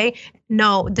say,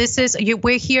 no,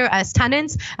 we're here as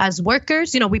tenants, as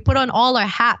workers, we put on all our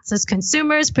hats as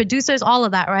consumers, producers, all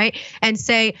of that, right? And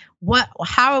say,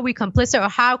 how are we complicit, or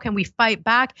how can we fight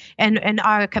back, and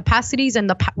our capacities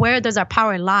and where does our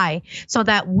power lie, so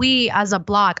that we as a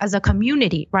block, as a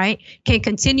community, right, can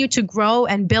continue to grow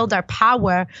and build our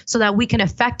power so that we can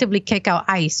effectively kick out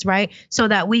ICE, right? So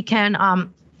that we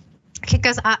can kick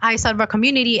us ICE out of our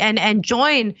community and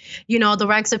join, the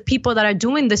ranks of people that are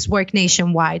doing this work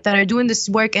nationwide, that are doing this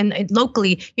work and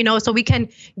locally, so we can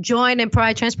join and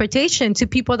provide transportation to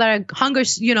people that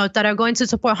are that are going to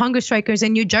support hunger strikers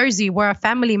in New Jersey, where our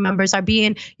family members are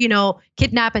being,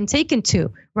 kidnapped and taken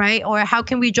to, right? Or how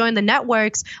can we join the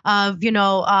networks of,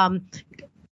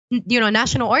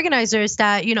 national organizers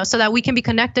that, so that we can be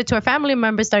connected to our family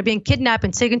members that are being kidnapped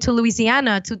and taken to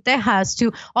Louisiana, to Texas,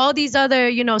 to all these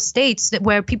other, states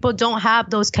where people don't have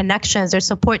those connections or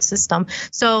support system.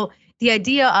 So the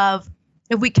idea of,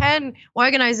 if we can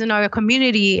organize in our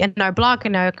community, in our block,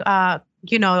 in our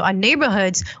our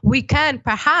neighborhoods, we can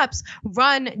perhaps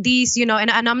run these, and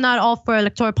I'm not all for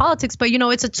electoral politics, but,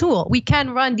 it's a tool. We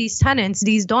can run these tenants,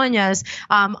 these doñas,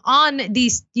 on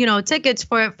these, tickets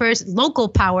for local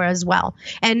power as well.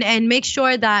 And make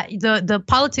sure that the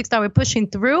politics that we're pushing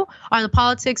through are the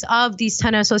politics of these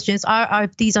tenant associations, are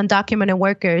these undocumented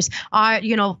workers, are,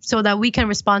 so that we can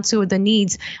respond to the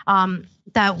needs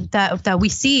that we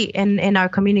see in our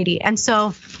community. And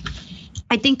so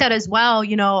I think that as well,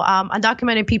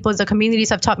 undocumented peoples, the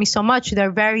communities have taught me so much.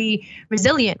 They're very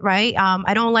resilient, right?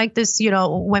 I don't like this,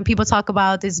 when people talk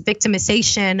about this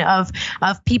victimization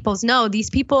of peoples. No, these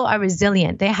people are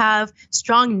resilient. They have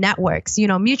strong networks,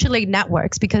 mutual aid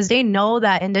networks, because they know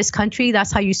that in this country,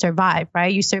 that's how you survive,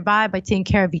 right? You survive by taking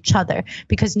care of each other,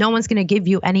 because no one's going to give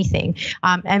you anything.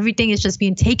 Everything is just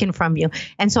being taken from you.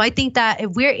 And so I think that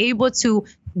if we're able to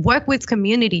work with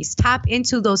communities, tap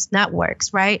into those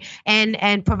networks, right?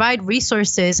 And provide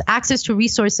resources, access to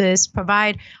resources,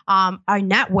 provide our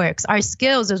networks, our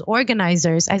skills as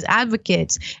organizers, as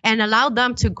advocates, and allow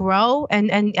them to grow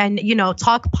and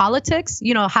talk politics,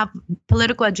 have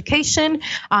political education,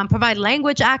 provide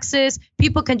language access.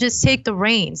 People can just take the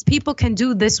reins. People can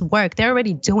do this work. They're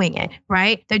already doing it,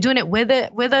 right? They're doing it with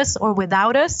us or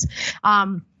without us.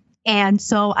 And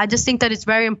so I just think that it's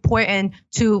very important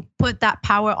to put that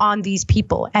power on these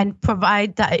people and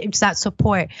provide that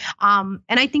support. And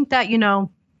I think that,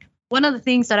 one of the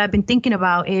things that I've been thinking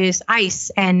about is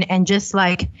ICE and just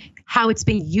like how it's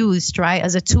being used, right,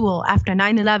 as a tool after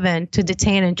 9/11 to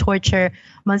detain and torture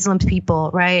Muslim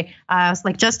people, right?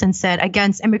 Like Justin said,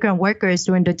 against immigrant workers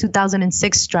during the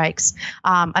 2006 strikes,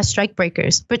 as strike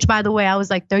breakers, which, by the way, I was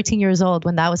like 13 years old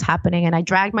when that was happening. And I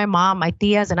dragged my mom, my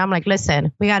tias, and I'm like,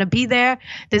 listen, we got to be there.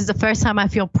 This is the first time I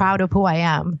feel proud of who I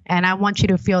am. And I want you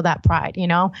to feel that pride,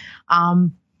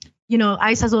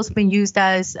 ICE has also been used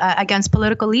as against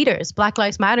political leaders, Black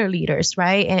Lives Matter leaders,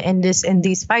 right? In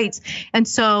these fights. And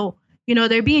so,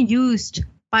 they're being used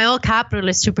by all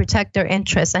capitalists to protect their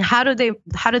interests. And how do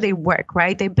they work,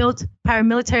 right? They build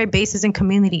paramilitary bases in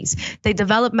communities. They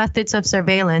develop methods of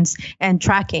surveillance and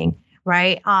tracking,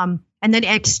 right? And then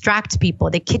extract people.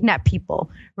 They kidnap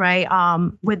people, right?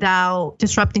 Without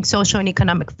disrupting social and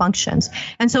economic functions.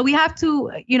 And so we have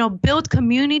to, build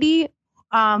community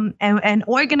and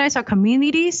organize our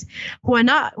communities who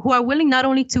are willing not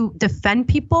only to defend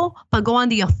people, but go on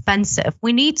the offensive.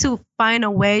 We need to find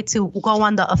a way to go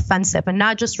on the offensive and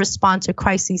not just respond to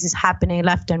crises happening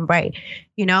left and right.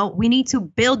 We need to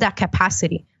build that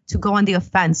capacity to go on the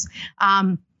offense.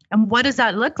 And what does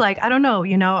that look like? I don't know.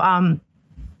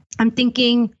 I'm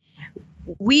thinking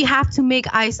we have to make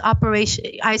ICE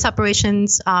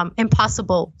operations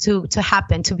impossible to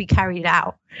happen, to be carried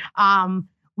out.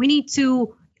 We need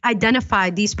to identify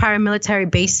these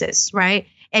paramilitary bases, right?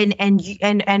 And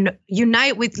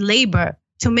unite with labor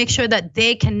to make sure that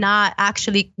they cannot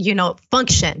actually,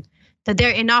 function, that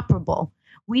they're inoperable.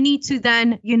 We need to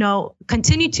then,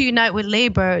 continue to unite with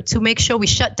labor to make sure we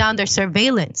shut down their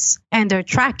surveillance and their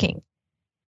tracking,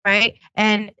 right?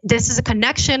 And this is a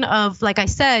connection of, like I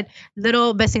said,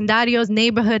 little vecindarios,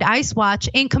 neighborhood ICE Watch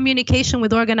in communication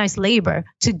with organized labor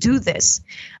to do this,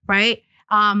 right?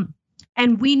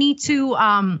 And we need to,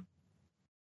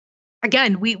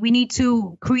 again, we need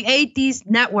to create these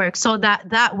networks so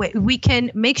that way we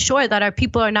can make sure that our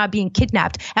people are not being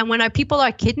kidnapped. And when our people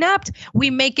are kidnapped, we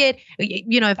make it,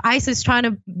 if ICE is trying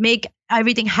to make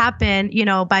everything happen,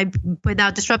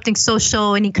 without disrupting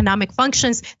social and economic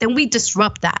functions, then we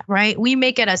disrupt that, right? We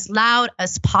make it as loud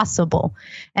as possible.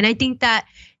 And I think that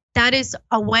is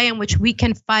a way in which we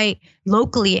can fight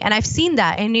locally. And I've seen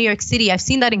that in New York City. I've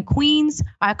seen that in Queens,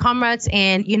 our comrades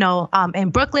in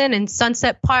Brooklyn and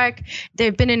Sunset Park.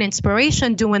 They've been an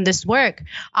inspiration doing this work.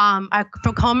 Our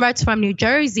comrades from New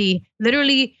Jersey,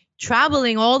 literally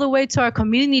traveling all the way to our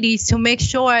communities to make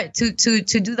sure to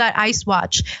do that ICE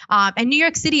Watch. And New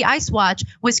York City ICE Watch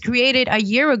was created a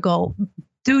year ago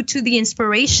due to the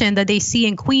inspiration that they see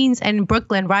in Queens and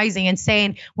Brooklyn rising and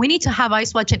saying, we need to have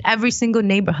ICE Watch in every single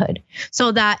neighborhood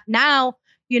so that now,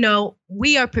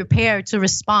 we are prepared to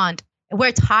respond.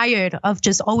 We're tired of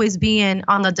just always being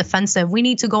on the defensive. We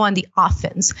need to go on the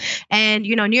offense. And,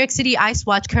 New York City ICE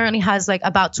Watch currently has like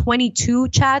about 22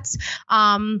 chats,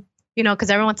 because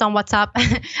everyone's on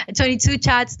WhatsApp, 22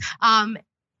 chats.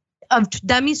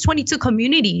 That means 22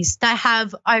 communities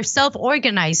that are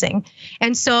self-organizing.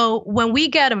 And so when we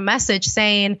get a message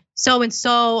saying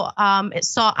so-and-so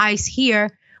saw ICE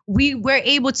here, we're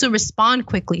able to respond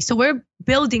quickly. So we're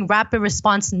building rapid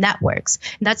response networks.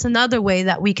 And that's another way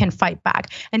that we can fight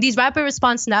back. And these rapid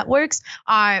response networks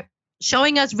are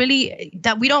showing us really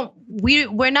that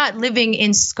we're not living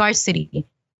in scarcity.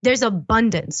 There's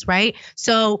abundance, right?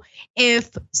 So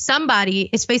if somebody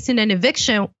is facing an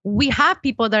eviction, we have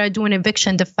people that are doing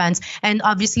eviction defense, and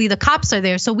obviously the cops are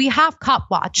there. So we have Cop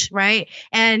Watch, right?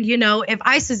 And, if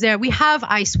ICE is there, we have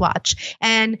ICE Watch.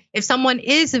 And if someone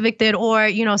is evicted or,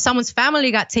 someone's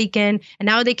family got taken and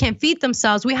now they can't feed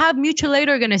themselves, we have mutual aid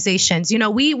organizations.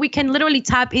 We can literally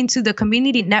tap into the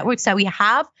community networks that we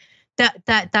have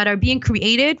that are being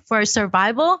created for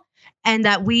survival. And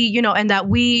that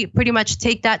we pretty much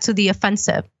take that to the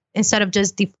offensive instead of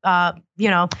just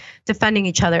defending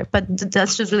each other. But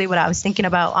that's just really what I was thinking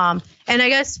about. And I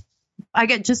guess I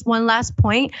get just one last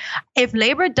point. If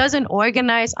labor doesn't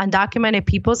organize undocumented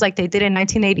peoples like they did in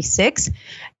 1986,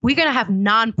 we're gonna have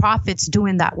nonprofits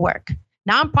doing that work.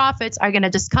 Nonprofits are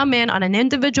gonna just come in on an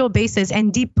individual basis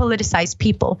and depoliticize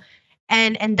people,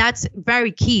 and that's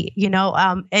very key.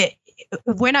 If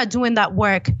we're not doing that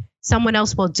work, someone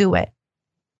else will do it.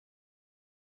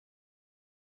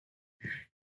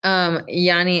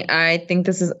 Yanni, I think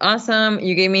this is awesome.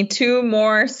 You gave me 2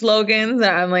 more slogans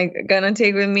that I'm gonna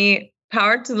take with me.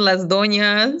 Power to las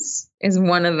doñas is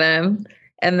one of them.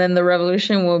 And then the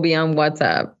revolution will be on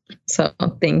WhatsApp. So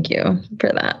thank you for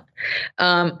that.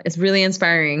 It's really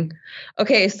inspiring.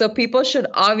 Okay, so people should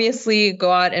obviously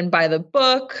go out and buy the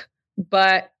book,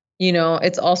 but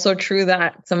it's also true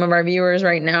that some of our viewers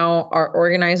right now are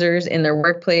organizers in their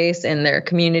workplace, in their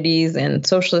communities, and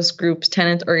socialist groups,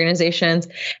 tenant organizations,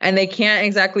 and they can't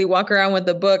exactly walk around with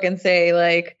the book and say,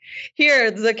 here,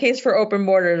 there's a case for open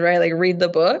borders, right? Read the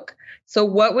book. So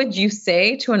what would you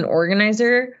say to an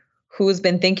organizer who's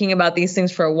been thinking about these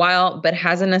things for a while, but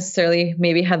hasn't necessarily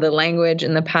maybe had the language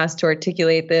in the past to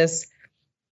articulate this?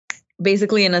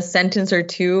 Basically, in a sentence or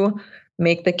two,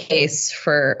 make the case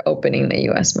for opening the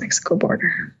U.S.-Mexico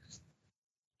border.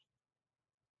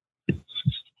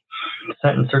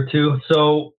 Sentence or two.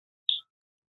 So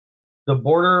the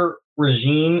border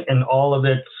regime and all of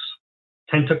its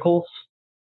tentacles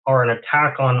are an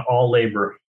attack on all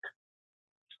labor.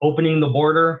 Opening the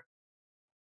border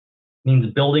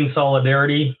means building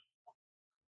solidarity.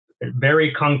 It's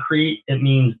very concrete. It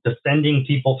means defending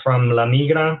people from La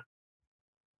Migra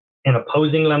and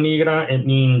opposing La Migra. It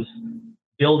means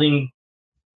building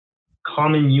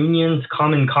common unions,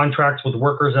 common contracts with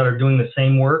workers that are doing the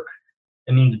same work.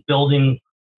 It means building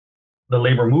the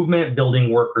labor movement, building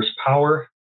workers' power.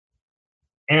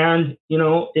 And,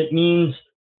 it means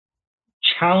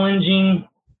challenging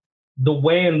the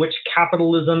way in which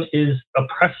capitalism is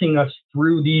oppressing us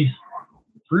through the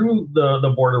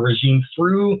border regime,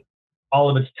 through all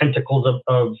of its tentacles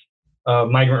of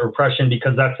migrant repression,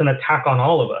 because that's an attack on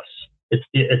all of us.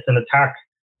 It's an attack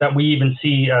that we even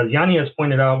see, as Yanni has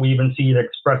pointed out, we even see it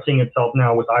expressing itself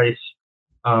now with ICE,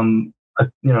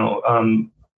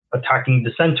 attacking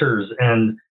dissenters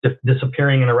and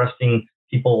disappearing and arresting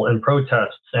people in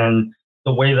protests, and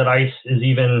the way that ICE is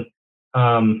even,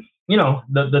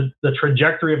 the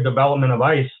trajectory of development of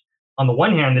ICE. On the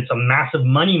one hand, it's a massive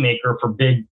moneymaker for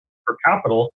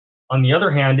capital. On the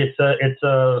other hand, it's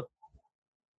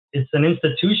an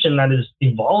institution that is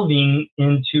evolving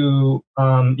into,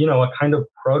 a kind of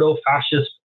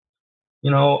proto-fascist,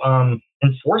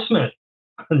 enforcement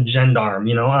gendarme.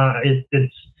 There's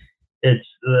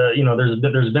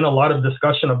been a lot of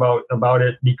discussion about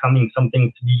it becoming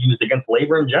something to be used against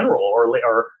labor in general,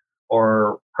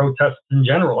 or protests in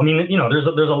general. I mean, there's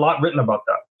a lot written about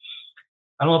that.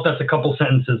 I don't know if that's a couple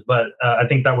sentences, but I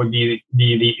think that would be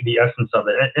the essence of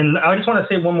it. And I just want to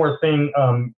say one more thing,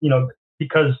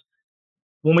 because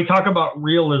when we talk about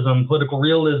realism, political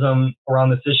realism around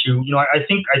this issue, I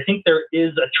think there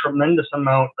is a tremendous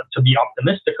amount to be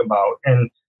optimistic about.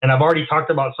 And I've already talked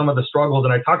about some of the struggles,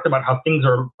 and I talked about how things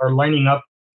are lining up,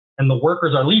 and the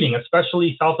workers are leading,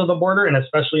 especially south of the border, and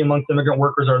especially amongst immigrant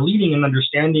workers, are leading in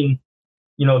understanding,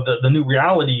 the new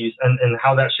realities and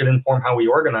how that should inform how we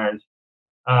organize.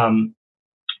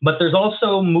 But there's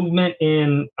also movement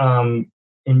in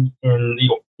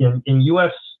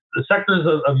U.S. the sectors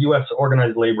of U.S.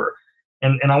 organized labor,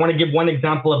 and I want to give one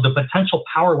example of the potential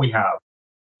power we have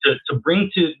to bring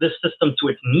to this system to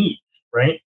its needs.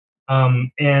 Right,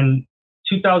 in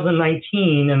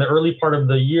 2019, in the early part of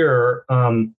the year,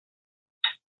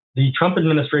 the Trump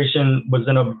administration was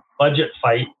in a budget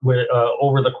fight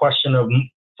over the question of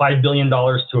 $5 billion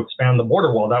to expand the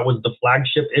border wall. That was the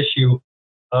flagship issue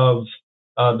of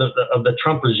the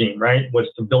Trump regime, right?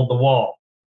 Was to build the wall,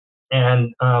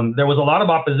 and there was a lot of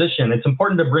opposition. It's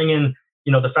important to bring in,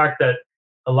 the fact that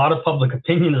a lot of public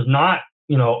opinion is not,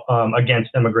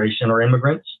 against immigration or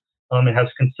immigrants.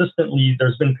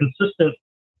 There's been consistent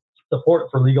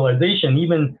support for legalization,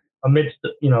 even amidst,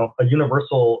 a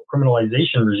universal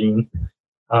criminalization regime,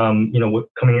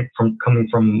 coming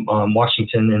from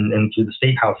Washington and through the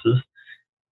state houses.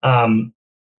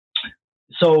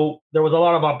 So there was a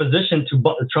lot of opposition to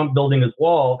Trump building his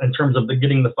wall in terms of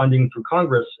getting the funding through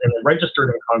Congress and registered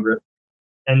in Congress.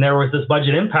 And there was this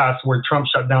budget impasse where Trump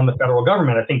shut down the federal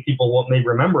government. I think people may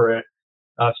remember it,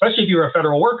 especially if you were a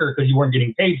federal worker, because you weren't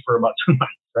getting paid for about 2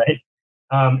 months, right?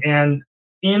 And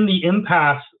in the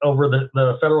impasse over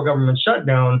the federal government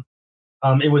shutdown,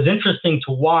 it was interesting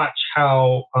to watch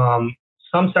how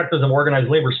some sectors of organized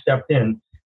labor stepped in.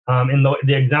 And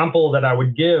the example that I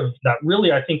would give that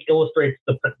really, I think, illustrates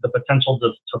the potential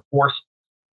to force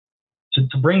to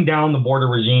bring down the border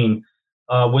regime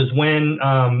was when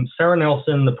Sarah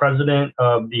Nelson, the president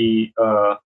of the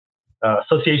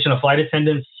Association of Flight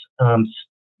Attendants,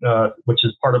 which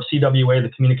is part of CWA, the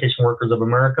Communication Workers of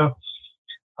America,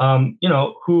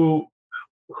 who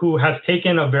has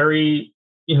taken a very,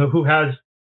 who has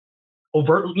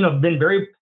been very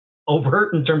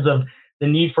overt in terms of the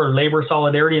need for labor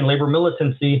solidarity and labor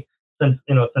militancy since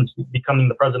becoming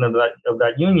the president of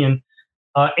that union,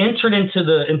 entered into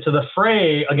the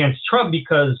fray against Trump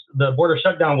because the border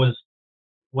shutdown was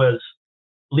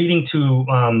leading to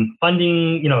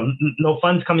funding, no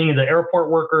funds coming into airport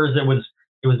workers. It was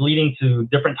leading to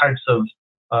different types of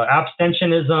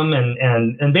abstentionism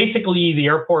and basically the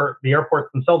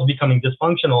airports themselves becoming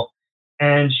dysfunctional.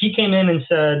 And she came in and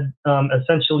said,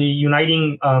 essentially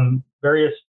uniting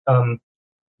various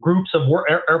groups of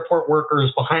airport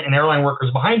workers and airline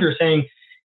workers behind her, saying,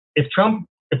 if Trump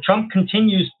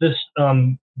continues this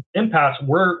impasse,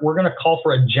 we're going to call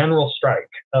for a general strike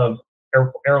of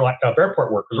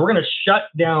airport workers. We're going to shut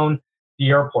down the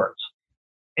airports.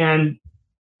 And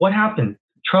what happened?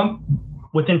 Trump,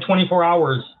 within 24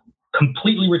 hours,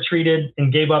 completely retreated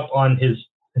and gave up on his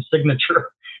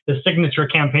signature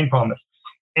campaign promise.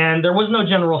 And there was no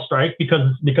general strike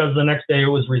because the next day it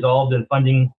was resolved and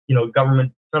funding,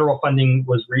 government federal funding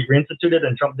was reinstituted,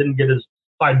 and Trump didn't get his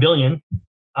 $5 billion.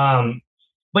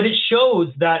 But it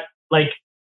shows that, like,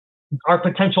 our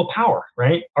potential power,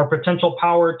 right? Our potential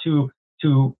power to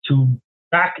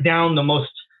back down the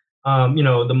most,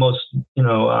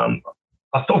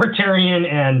 authoritarian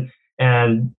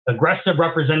and aggressive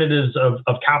representatives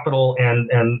of capital and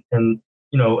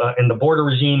the border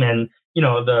regime and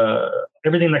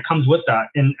everything that comes with that.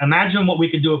 And imagine what we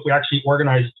could do if we actually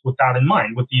organized with that in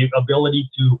mind, with the ability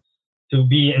to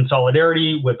be in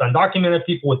solidarity with undocumented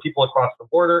people, with people across the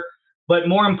border. But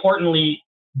more importantly,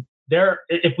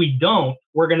 if we don't,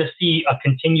 we're going to see a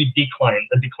continued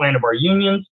decline of our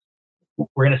unions.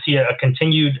 We're going to see a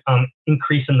continued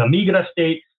increase in the migra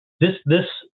state. This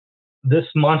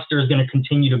monster is going to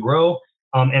continue to grow,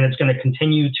 and it's going to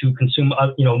continue to consume,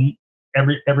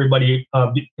 everybody,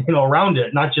 around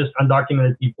it, not just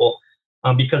undocumented people,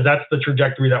 because that's the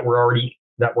trajectory that we're already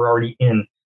in.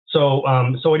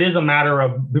 So it is a matter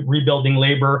of rebuilding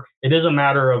labor. It is a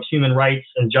matter of human rights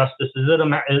and justice.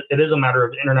 It is a matter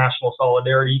of international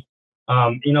solidarity.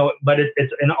 But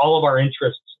it's in all of our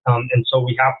interests. And so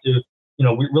we have to,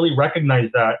 we really recognize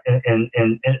that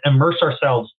and immerse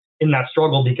ourselves in that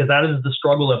struggle, because that is the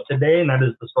struggle of today and that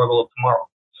is the struggle of tomorrow.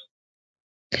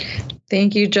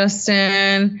 Thank you,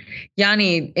 Justin.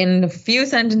 Yanni, in a few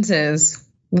sentences,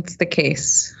 what's the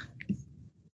case?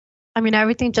 I mean,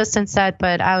 everything Justin said,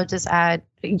 but I would just add,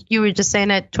 you were just saying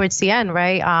it towards the end,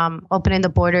 right? Opening the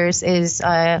borders is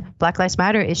a Black Lives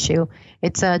Matter issue.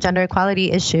 It's a gender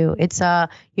equality issue. It's a,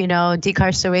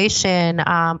 decarceration,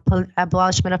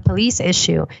 abolishment of police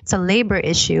issue. It's a labor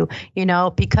issue,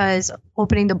 because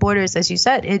opening the borders, as you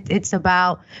said, it's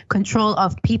about control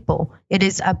of people. It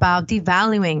is about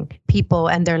devaluing people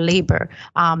and their labor,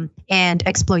 and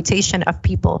exploitation of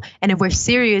people. And if we're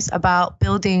serious about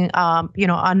building,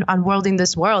 unworlding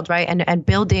this world, right, and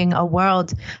building a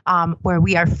world where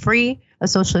we are free, a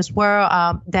socialist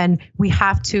world, then we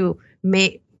have to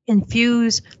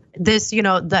infuse this,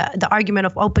 the argument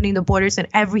of opening the borders in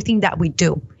everything that we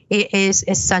do. It is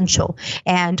essential.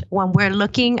 And when we're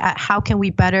looking at how can we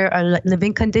better our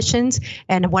living conditions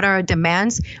and what are our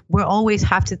demands, we always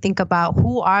have to think about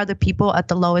who are the people at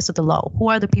the lowest of the low, who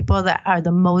are the people that are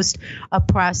the most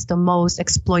oppressed, the most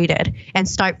exploited, and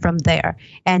start from there.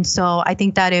 And so I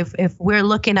think that if we're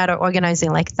looking at our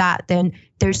organizing like that, then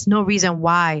there's no reason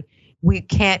why we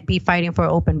can't be fighting for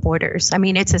open borders. I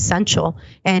mean, it's essential,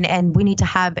 and we need to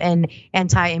have an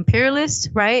anti-imperialist,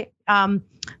 right,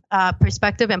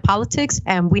 perspective in politics,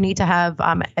 and we need to have,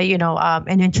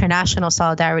 an international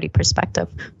solidarity perspective.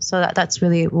 So that's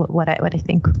really what I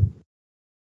think.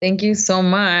 Thank you so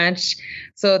much.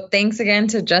 So thanks again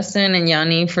to Justin and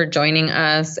Yanni for joining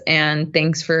us, and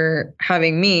thanks for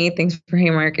having me. Thanks for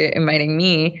Haymarket inviting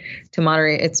me to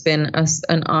moderate. It's been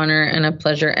an honor and a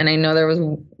pleasure. And I know there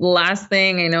was last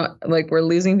thing, I know we're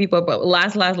losing people, but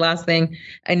last thing,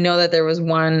 I know that there was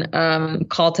one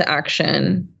call to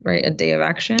action, right? A day of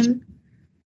action.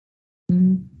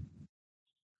 Mm-hmm.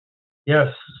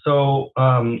 Yes. So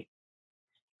I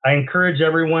encourage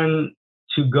everyone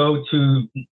to go to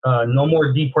No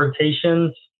More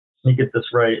Deportations. Let me get this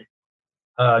right.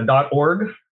 .org.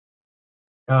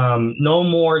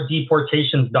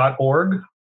 NoMoreDeportations.org.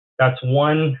 That's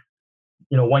one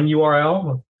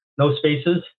URL, no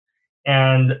spaces.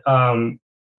 And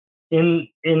in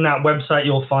that website,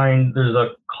 you'll find there's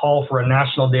a call for a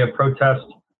national day of protest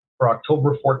for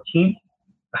October 14th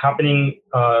happening.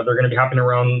 They're going to be happening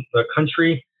around the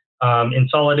country in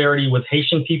solidarity with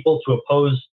Haitian people to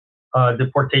oppose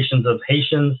deportations of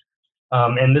Haitians.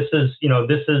 And this is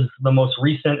the most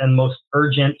recent and most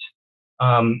urgent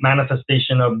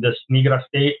manifestation of this Migra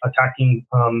state attacking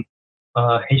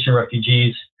Haitian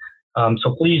refugees.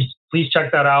 So please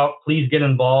check that out. Please get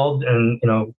involved and,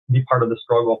 be part of the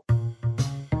struggle.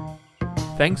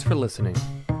 Thanks for listening.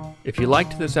 If you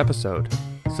liked this episode,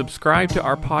 subscribe to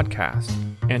our podcast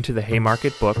and to the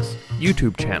Haymarket Books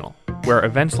YouTube channel, where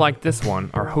events like this one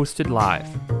are hosted live.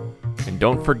 And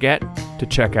don't forget to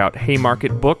check out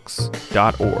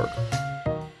haymarketbooks.org.